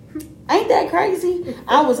 Ain't that crazy?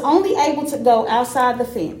 I was only able to go outside the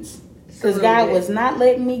fence because God was not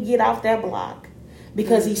letting me get off that block,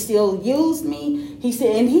 because he still used me. He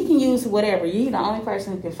said, and he can use whatever. You're the only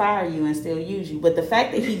person who can fire you and still use you. But the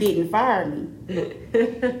fact that he didn't fire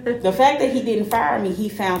me, he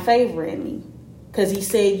found favor in me. Because he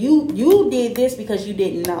said, you did this because you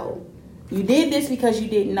didn't know. You did this because you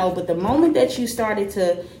didn't know. But the moment that you started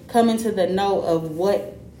to come into the know of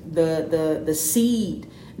what the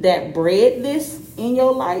seed that bred this in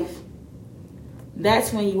your life,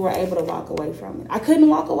 that's when you were able to walk away from it. I couldn't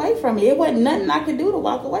walk away from it. It wasn't nothing I could do to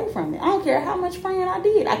walk away from it. I don't care how much praying I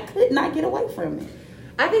did. I could not get away from it.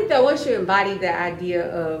 I think that once you embody the idea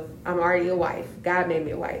of, I'm already a wife, God made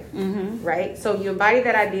me a wife, right? So you embody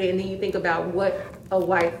that idea, and then you think about what a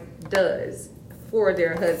wife does for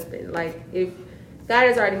their husband. Like, if God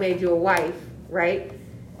has already made you a wife, right,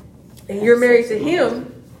 and you're married to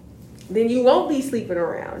him, then you won't be sleeping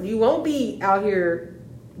around. You won't be out here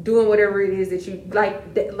doing whatever it is that you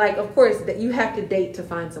like. Of course, that you have to date to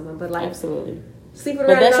find someone, but like, absolutely. Sleeping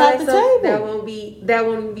around and all that stuff, that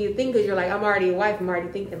won't be a thing, because you're like, I'm already a wife. I'm already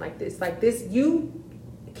thinking like this. Like this, you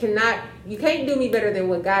can't do me better than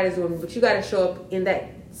what God is doing, but you got to show up in that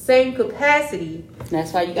same capacity.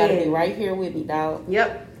 That's why you got to be right here with me, dog.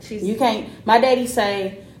 Yep. You can't. My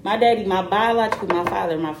biological,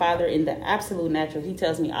 my father in the absolute natural, he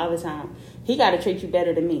tells me all the time, he got to treat you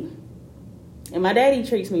better than me. And my daddy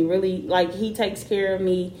treats me really, like, he takes care of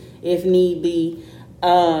me if need be.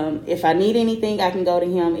 If I need anything, I can go to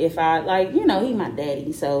him. If I he's my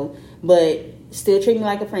daddy. So, but still treat me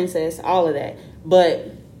like a princess, all of that.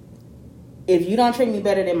 But if you don't treat me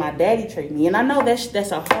better than my daddy treat me, and I know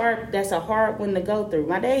that's a hard one to go through.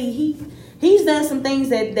 My daddy, he's done some things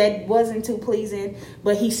that wasn't too pleasing,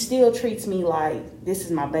 but he still treats me like this is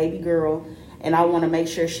my baby girl, and I want to make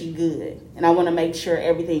sure she good, and I want to make sure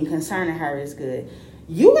everything concerning her is good.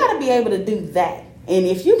 You got to be able to do that. And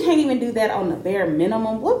if you can't even do that on the bare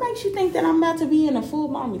minimum, what makes you think that I'm about to be in a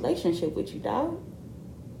full-blown relationship with you, dog?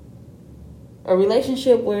 A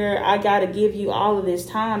relationship where I got to give you all of this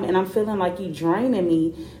time, and I'm feeling like you draining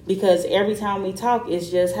me, because every time we talk,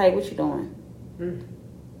 it's just, hey, what you doing?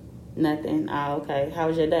 Nothing. Oh, okay. How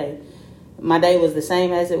was your day? My day was the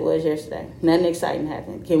same as it was yesterday. Nothing exciting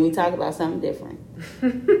happened. Can we talk about something different?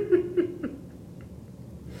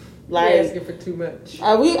 Like, you're asking for too much.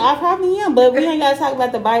 I probably am, but we ain't got to talk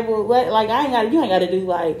about the Bible. You ain't got to do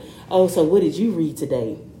like, oh, so what did you read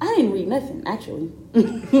today? I didn't read nothing, actually.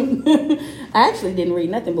 I actually didn't read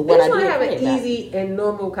nothing, but what I did have an easy and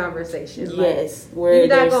normal conversation. Yes, like, where you're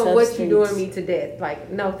not going what you doing me to death. Like,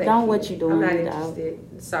 no, thank you. Don't what you doing. I'm not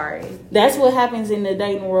interested. Sorry. That's what happens in the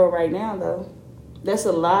dating world right now, though. That's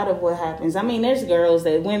a lot of what happens. I mean, there's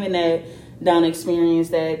women that don't experience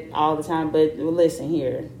that all the time, but listen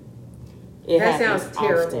here. That sounds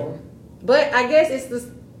terrible. Often. But I guess it's this.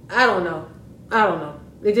 I don't know.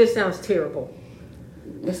 It just sounds terrible.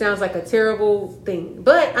 It sounds like a terrible thing.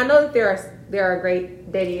 But I know that there are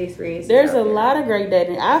great dating experiences. There's a lot of great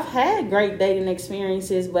dating. I've had great dating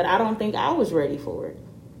experiences, but I don't think I was ready for it.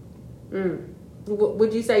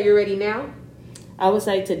 Would you say you're ready now? I would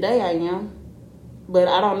say today I am, but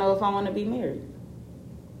I don't know if I want to be married.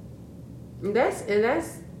 That's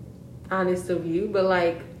honest of you, but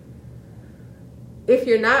like, if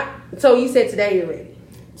you're not, so you said today you're ready.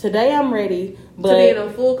 Today I'm ready, but to be in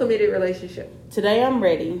a full committed relationship. Today I'm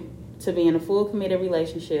ready to be in a full committed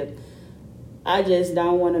relationship, I just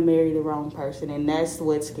don't want to marry the wrong person, and that's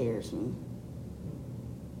what scares me.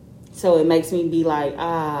 So it makes me be like,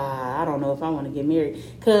 I don't know if I want to get married.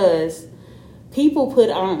 Because people put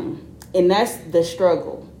on, and that's the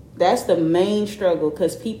struggle. That's the main struggle,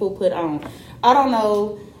 because people put on. I don't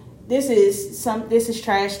know, this is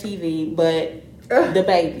trash TV, but the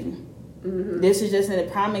baby. Mm-hmm. This is just a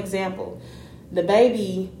prime example. The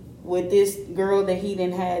baby with this girl that he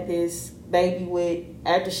didn't have this baby with,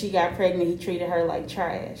 after she got pregnant, he treated her like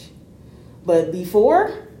trash. But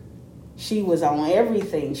before, she was on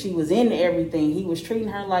everything. She was in everything. He was treating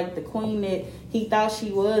her like the queen that he thought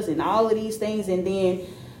she was, and all of these things, and then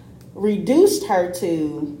reduced her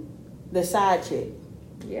to the side chick.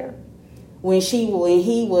 Yeah. When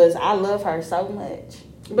he was, I love her so much.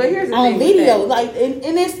 But here's the on thing video, like, and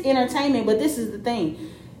it's entertainment, but this is the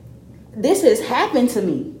thing. This has happened to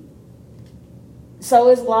me. So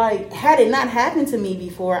it's like, had it not happened to me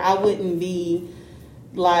before, I wouldn't be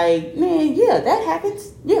like, man, yeah, that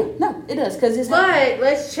happens. Yeah, no, it does, because it's happening. But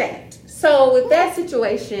let's chat. So with that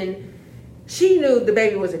situation, she knew the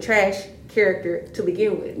baby was a trash character to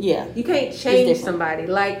begin with. Yeah. You can't change somebody.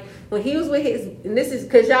 Like, when he was with his, and this is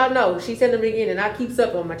because y'all know, she said in the beginning, I keeps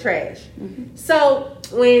up on my trash. Mm-hmm. So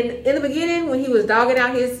in the beginning, when he was dogging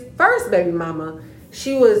out his first baby mama,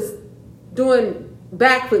 she was doing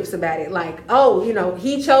backflips about it, like, oh, you know,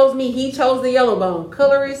 he chose me, he chose the yellow bone.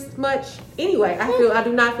 Colorist much? Anyway, I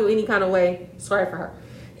do not feel any kind of way. Sorry for her.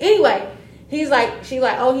 Anyway, she's like,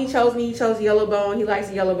 oh, he chose me, he chose the yellow bone, he likes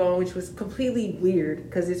the yellow bone, which was completely weird,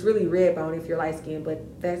 because it's really red bone if you're light skinned,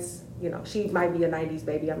 but that's, you know, she might be a 90s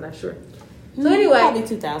baby, I'm not sure. So anyway, probably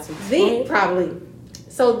 2000s. Then probably.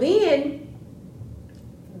 So then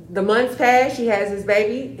the months pass, she has his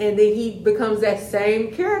baby, and then he becomes that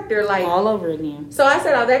same character, like all over again. So I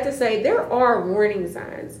said all that to say there are warning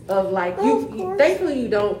signs of like, you thankfully you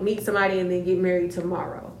don't meet somebody and then get married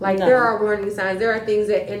tomorrow. Like, no. There are warning signs. There are things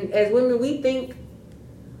that, and as women, we think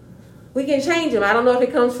we can change them. I don't know if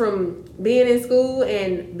it comes from being in school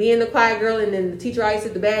and being the quiet girl, and then the teacher always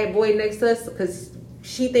said the bad boy next to us because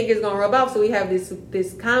she think it's gonna rub off. So we have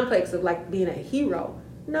this complex of like being a hero.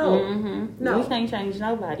 No, no, we can't change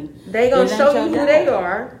nobody. They gonna show you who they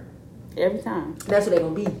are every time. That's what they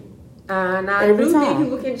gonna be. And I do think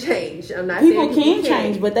people can change. I'm not people saying can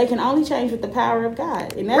change, but they can only change with the power of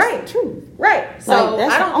God, and that's right. the truth. Right. So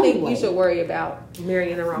I don't think you should worry about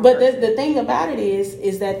marrying the wrong person. But the thing about it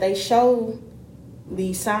is that they show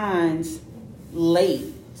these signs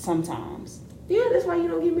late sometimes. Yeah, that's why you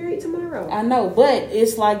don't get married tomorrow. I know, but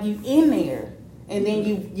it's like you in there, and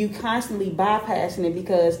then you constantly bypassing it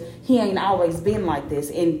because he ain't always been like this,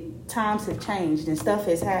 and times have changed and stuff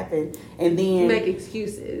has happened, and then make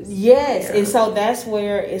excuses. Yes, yeah. And so that's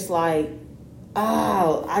where it's like,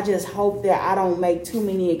 oh, I just hope that I don't make too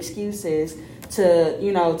many excuses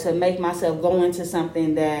to make myself go into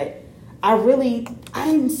something that I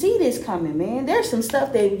didn't see this coming, man. There's some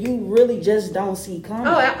stuff that you really just don't see coming.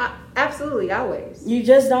 Oh, absolutely, always. You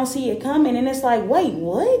just don't see it coming, and it's like, wait,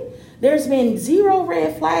 what? There's been 0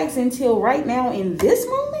 red flags until right now in this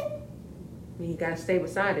moment? You gotta stay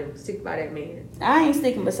beside him. Stick by that man. I ain't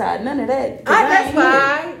sticking beside none of that. That's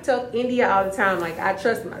why I tell India all the time, like, I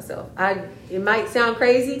trust myself. It might sound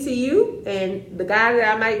crazy to you and the guy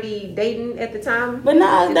that I might be dating at the time. But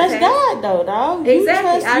no, that's God though, dog.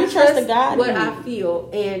 Exactly. You trust the God what I feel.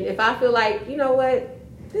 And if I feel like, you know what,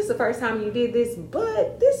 this is the first time you did this,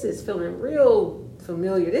 but this is feeling real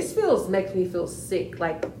familiar. This makes me feel sick.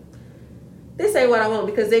 Like, this ain't what I want,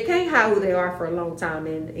 because they can't hide who they are for a long time,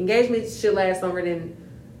 and engagements should last longer than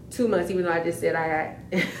 2 months. Even though I just said I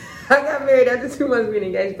got married after 2 months being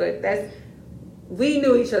engaged, but we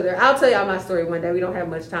knew each other. I'll tell y'all my story one day. We don't have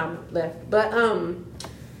much time left, but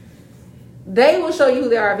they will show you who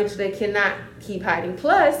they are eventually. They cannot keep hiding.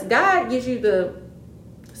 Plus, God gives you the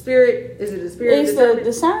spirit. Is it the spirit? It's the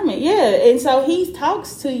discernment, yeah. And so he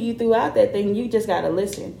talks to you throughout that thing. You just gotta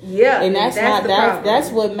listen. Yeah, and that's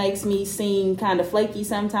what makes me seem kind of flaky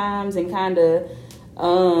sometimes, and kind of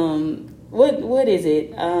what is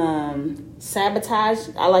it? Sabotage.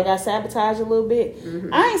 I sabotage a little bit.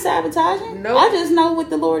 Mm-hmm. I ain't sabotaging. Nope. I just know what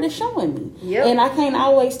the Lord is showing me. Yep. And I can't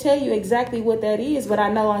always tell you exactly what that is, but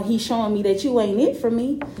I know he's showing me that you ain't it for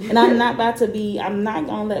me, and I'm not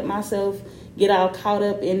gonna let myself get all caught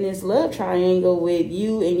up in this love triangle with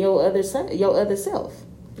you and your other self.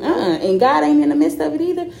 And God ain't in the midst of it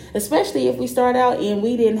either, especially if we start out and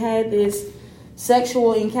we didn't have this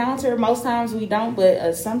sexual encounter. Most times we don't,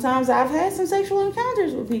 but sometimes I've had some sexual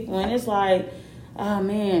encounters with people, and it's like, oh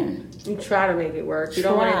man, you try to make it work. You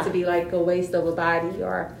don't want it to be like a waste of a body,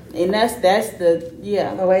 and that's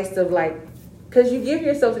a waste of like because you give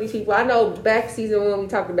yourself to these people. I know back season 1 we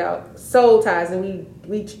talked about soul ties, and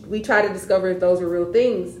we try to discover if those were real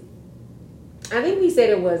things. I think we said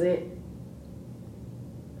it wasn't.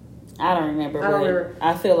 I don't remember. I don't remember.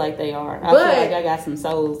 I feel like they are. I feel like I got some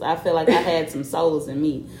souls. I feel like I had some souls in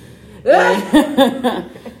me.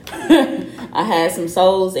 I had some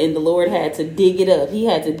souls, and the Lord had to dig it up. He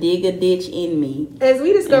had to dig a ditch in me. As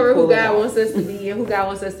we discover who God wants us to be and who God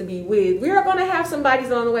wants us to be with, we are going to have some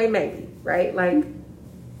bodies on the way, maybe, right? Like,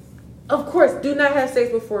 of course, do not have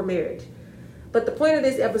sex before marriage. But the point of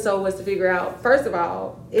this episode was to figure out, first of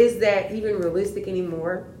all, is that even realistic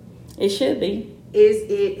anymore? It should be.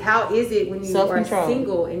 How is it when you are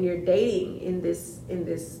single and you're dating in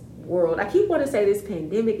this world? I keep wanting to say this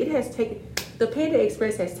pandemic, the Panda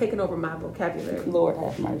Express has taken over my vocabulary. Lord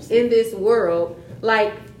have mercy. In this world,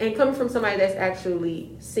 like, and coming from somebody that's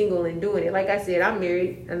actually single and doing it. Like I said, I'm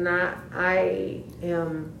married and I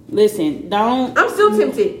am. Listen, I'm still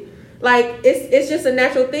tempted. Like, it's just a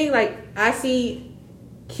natural thing. Like, I see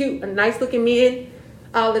cute, nice looking men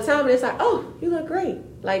all the time, and it's like, oh, you look great.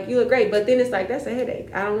 Like, you look great. But then it's like, that's a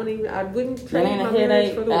headache. I wouldn't trade my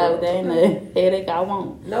marriage for the world. That ain't a headache I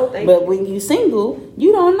want. No, thank you. But when you single,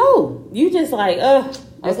 you don't know. You just like,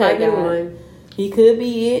 okay, God. He could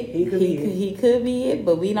be it. He could be it,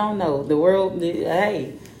 but we don't know. The world,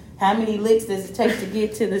 hey, how many licks does it take to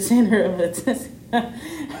get to the center of it?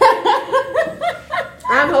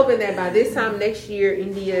 I'm hoping that by this time next year,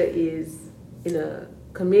 India is in a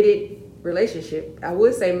committed relationship. I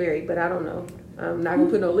would say married, but I don't know. I'm not going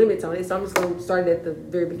to put no limits on it, so I'm just going to start at the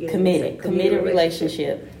very beginning. Committed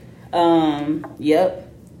relationship.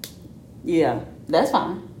 Yep. Yeah, that's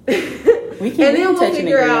fine. We can't. And then we'll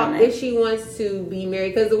figure out if she wants to be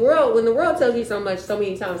married. Because when the world tells you so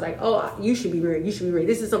many times, like, oh, you should be married. You should be married.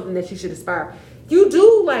 This is something that you should aspire. You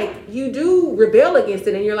do rebel against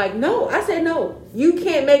it, and you're like, no. I said no. You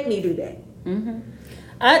can't make me do that. Mm-hmm.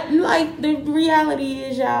 The reality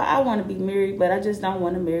is, y'all, I want to be married, but I just don't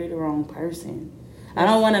want to marry the wrong person. I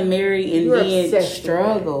don't want to marry and then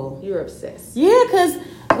struggle. You're obsessed. Yeah, because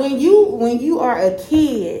when you are a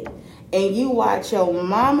kid and you watch your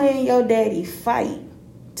mama and your daddy fight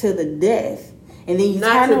to the death, and then you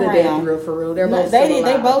not turn to around. The death, real for real. They're both still alive.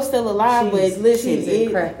 They both still alive, but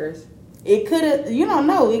listen, crackers. It could have, you don't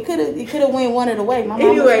know. It could have went one of the way.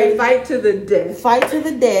 Anyway, fight to the death. Fight to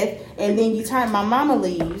the death, and then you turn. My mama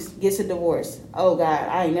leaves, gets a divorce. Oh God,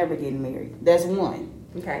 I ain't never getting married. That's one.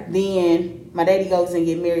 Okay. Then my daddy goes and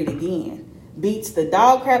get married again. Beats the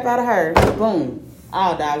dog crap out of her. Boom.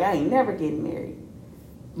 Oh dog, I ain't never getting married.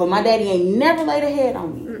 But my daddy ain't never laid a head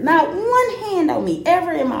on me. Mm-mm. Not one hand on me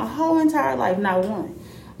ever in my whole entire life. Not one.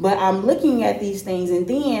 But I'm looking at these things, and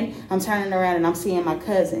then I'm turning around and I'm seeing my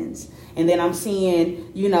cousins. And then I'm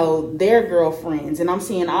seeing, their girlfriends. And I'm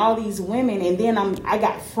seeing all these women. And then I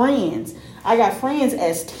got friends. I got friends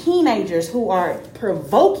as teenagers who are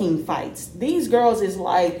provoking fights. These girls is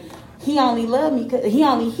like, he only hit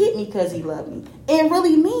me because he loved me. And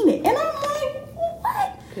really mean it. And I'm like,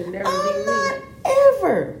 what? I'm not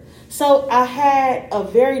ever. So I had a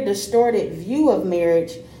very distorted view of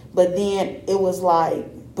marriage. But then it was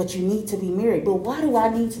like, but you need to be married. But why do I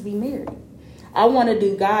need to be married? I want to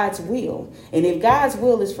do God's will. And if God's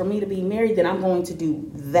will is for me to be married, then I'm going to do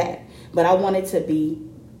that. But I want it to be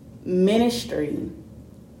ministry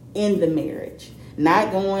in the marriage.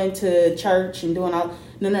 Not going to church and doing all.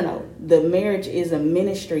 No. The marriage is a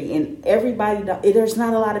ministry. And there's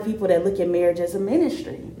not a lot of people that look at marriage as a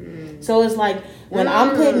ministry. Mm. So it's like when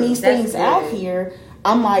I'm putting these things out here,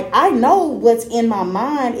 I'm like, I know what's in my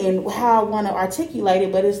mind and how I want to articulate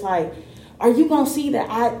it. But it's like, are you going to see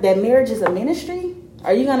that marriage is a ministry?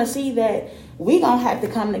 Are you going to see that we going to have to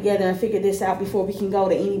come together and figure this out before we can go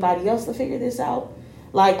to anybody else to figure this out?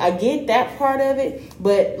 Like, I get that part of it,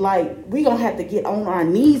 but like, we going to have to get on our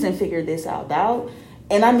knees and figure this out, dog.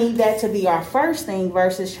 And I need that to be our first thing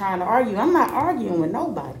versus trying to argue. I'm not arguing with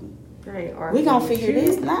nobody. We going to figure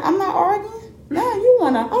this. I'm not arguing. No, you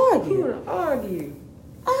want to argue. You want to argue.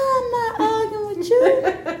 I'm not arguing with you.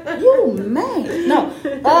 You mad? No.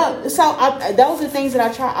 So those are things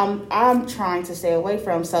that I'm trying to stay away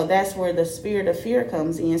from. So that's where the spirit of fear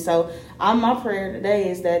comes in. So my prayer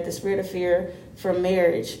today is that the spirit of fear from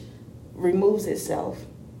marriage removes itself,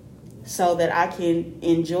 so that I can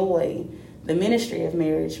enjoy the ministry of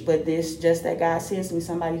marriage. But just that God sends me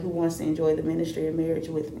somebody who wants to enjoy the ministry of marriage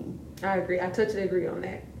with me. I agree. I totally agree on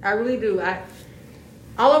that. I really do.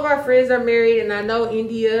 All of our friends are married, and I know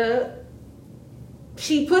India,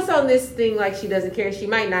 she puts on this thing like she doesn't care. She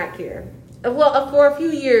might not care. Well, for a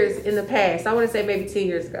few years in the past, I want to say maybe 10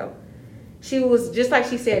 years ago, she was, just like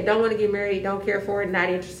she said, don't want to get married, don't care for it, not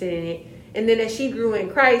interested in it. And then as she grew in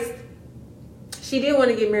Christ, she did want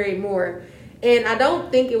to get married more. And I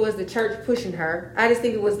don't think it was the church pushing her. I just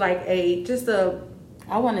think it was like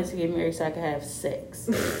I wanted to get married so I could have sex.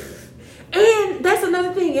 And that's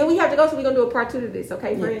another thing. And we have to go, so we're going to do a part 2 to this,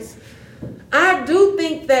 okay, friends? Yes. I do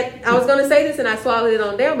think that, I was going to say this and I swallowed it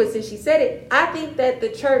on down, but since she said it, I think that the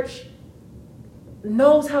church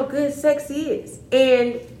knows how good sex is.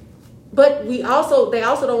 But they also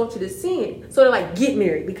don't want you to sin. So they're like, get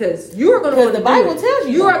married because you are going to want to the Bible tells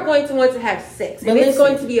you are going to want to have sex. And it's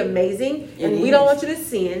going to be amazing. And we don't want you to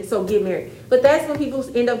sin, so get married. But that's when people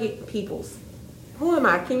end up getting Who am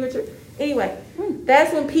I? King Richard? Anyway,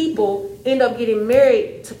 that's when people end up getting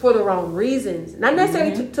married for the wrong reasons. Not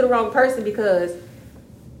necessarily to the wrong person because,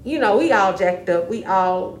 we all jacked up. We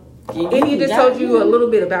all... India just told you a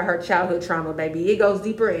little bit about her childhood trauma, baby. It goes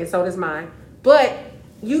deeper and so does mine. But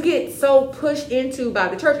you get so pushed into by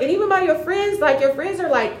the church and even by your friends. Like your friends are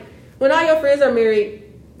like, when all your friends are married...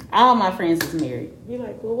 All my friends is married. You're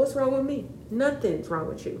like, well, what's wrong with me? Nothing's wrong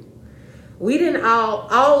with you. We didn't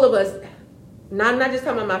all of us... Not just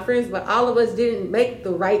talking about my friends, but all of us didn't make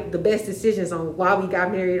the best decisions on why we got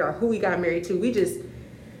married or who we got married to. We just,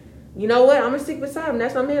 you know what? I'm going to stick beside him.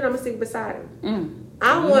 That's my man. I'm going to stick beside him.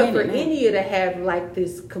 I want for India to have like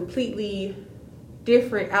this completely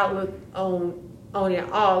different outlook on it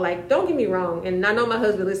all. Like, don't get me wrong. And I know my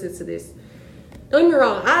husband listens to this. Don't get me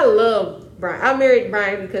wrong. I love Brian. I married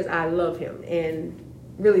Brian because I love him. And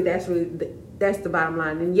really, that's the bottom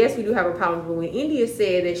line. And yes, we do have a problem. But when India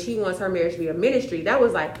said that she wants her marriage to be a ministry, that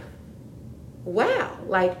was like, wow.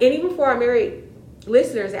 Like, and even for our married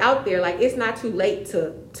listeners out there, like, it's not too late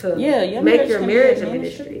to make your marriage a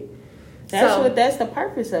ministry. That's the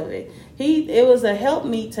purpose of it. It was a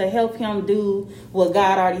helpmeet to help him do what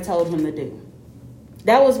God already told him to do.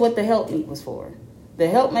 That was what the helpmeet was for. The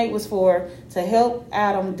helpmate was to help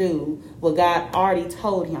Adam do what God already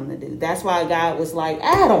told him to do. That's why God was like,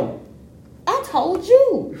 Adam, I told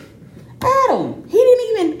you. Adam, he didn't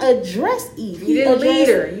even address Eve. You didn't lead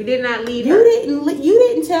her. You did not lead her. You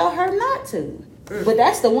didn't tell her not to. But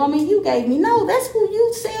that's the woman you gave me. No, that's who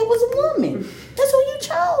you said was a woman. That's who you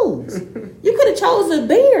chose. You could have chose a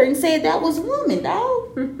bear and said that was a woman,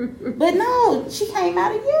 dog. But no, she came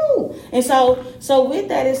out of you. And so with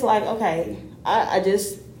that, it's like, okay, I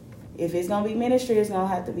just, if it's gonna be ministry, it's gonna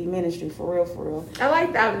have to be ministry for real. I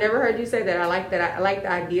like that. I've never heard you say that. I like that. I like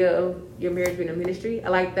the idea of your marriage being a ministry. I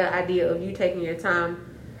like the idea of you taking your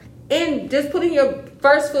time and just putting your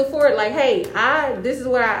first foot forward. Like, hey, this is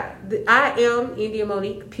what I am, India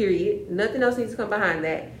Monique. Period. Nothing else needs to come behind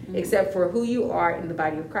that except for who you are in the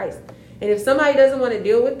body of Christ. And if somebody doesn't want to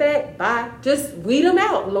deal with that, bye. Just weed them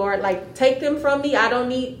out, Lord. Like, take them from me. I don't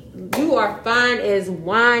need. You are fine as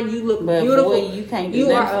wine. You look beautiful. Boy, you can't do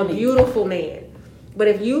you are a beautiful man. But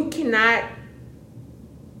if you cannot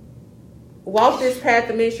walk this path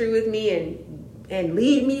of ministry with me and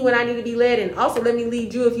lead me when I need to be led, and also let me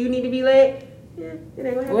lead you if you need to be led, yeah, it ain't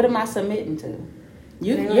gonna happen. What am I submitting to?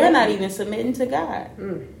 You're not even submitting to God.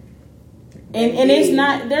 And it's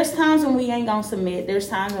not. There's times when we ain't gonna submit. There's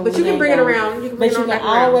times when but you can bring it around. You can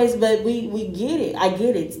always. But we get it. I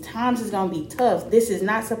get it. Times is gonna be tough. This is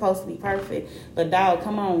not supposed to be perfect. But dog,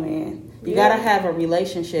 come on, man. You gotta have a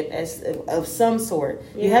relationship of some sort.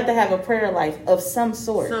 Yeah. You have to have a prayer life of some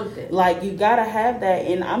sort. Something. Like you gotta have that.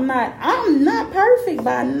 And I'm not perfect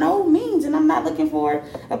by no means. And I'm not looking for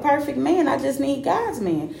a perfect man. I just need God's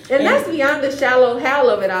man. And that's beyond the shallow hell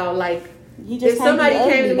of it all. Like. If somebody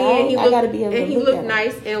came to me and he looked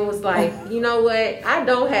nice and was like, you know what, I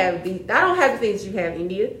don't have the things you have,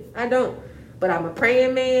 India. I don't. But I'm a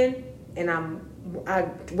praying man, and I'm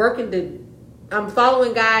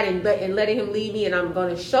following God and letting Him lead me, and I'm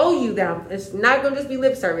going to show you that it's not going to just be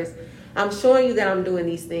lip service. I'm showing you that I'm doing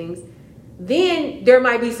these things. Then there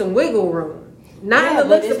might be some wiggle room. Not in the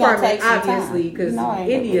looks department, obviously, because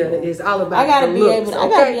India is all about. I gotta be able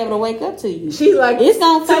to wake up to you. She like it's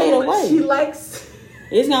gonna fade away.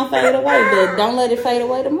 It's gonna fade away, but don't let it fade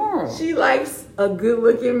away tomorrow. She likes a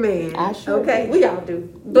good-looking man. I sure. Okay, we all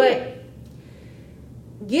do, but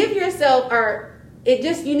give yourself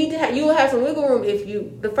you need to have. You will have some wiggle room if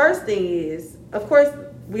you. The first thing is, of course,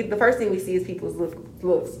 the first thing we see is people's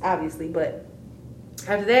looks, obviously, but.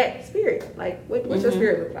 After that, spirit. Like, what's your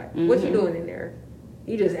spirit look like? What you doing in there?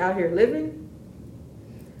 You just out here living?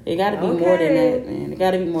 It got to be more than that, man. It got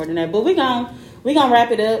to be more than that. But we gonna wrap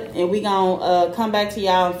it up, and we gonna come back to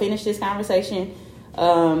y'all and finish this conversation.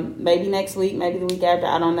 Maybe next week, maybe the week after.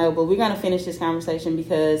 I don't know, but we're gonna finish this conversation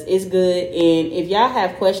because it's good. And if y'all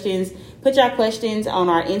have questions, put your questions on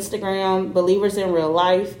our Instagram, Believers in Real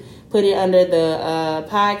Life. Put it under the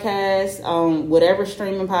podcast on whatever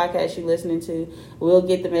streaming podcast you're listening to. We'll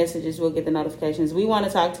get the messages. We'll get the notifications. We want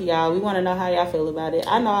to talk to y'all. We want to know how y'all feel about it.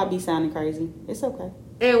 I know I'll be sounding crazy. It's okay.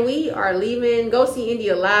 And we are leaving. Go see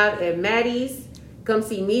India live at Maddie's. Come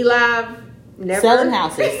see me live. Never. Selling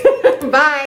houses. Bye.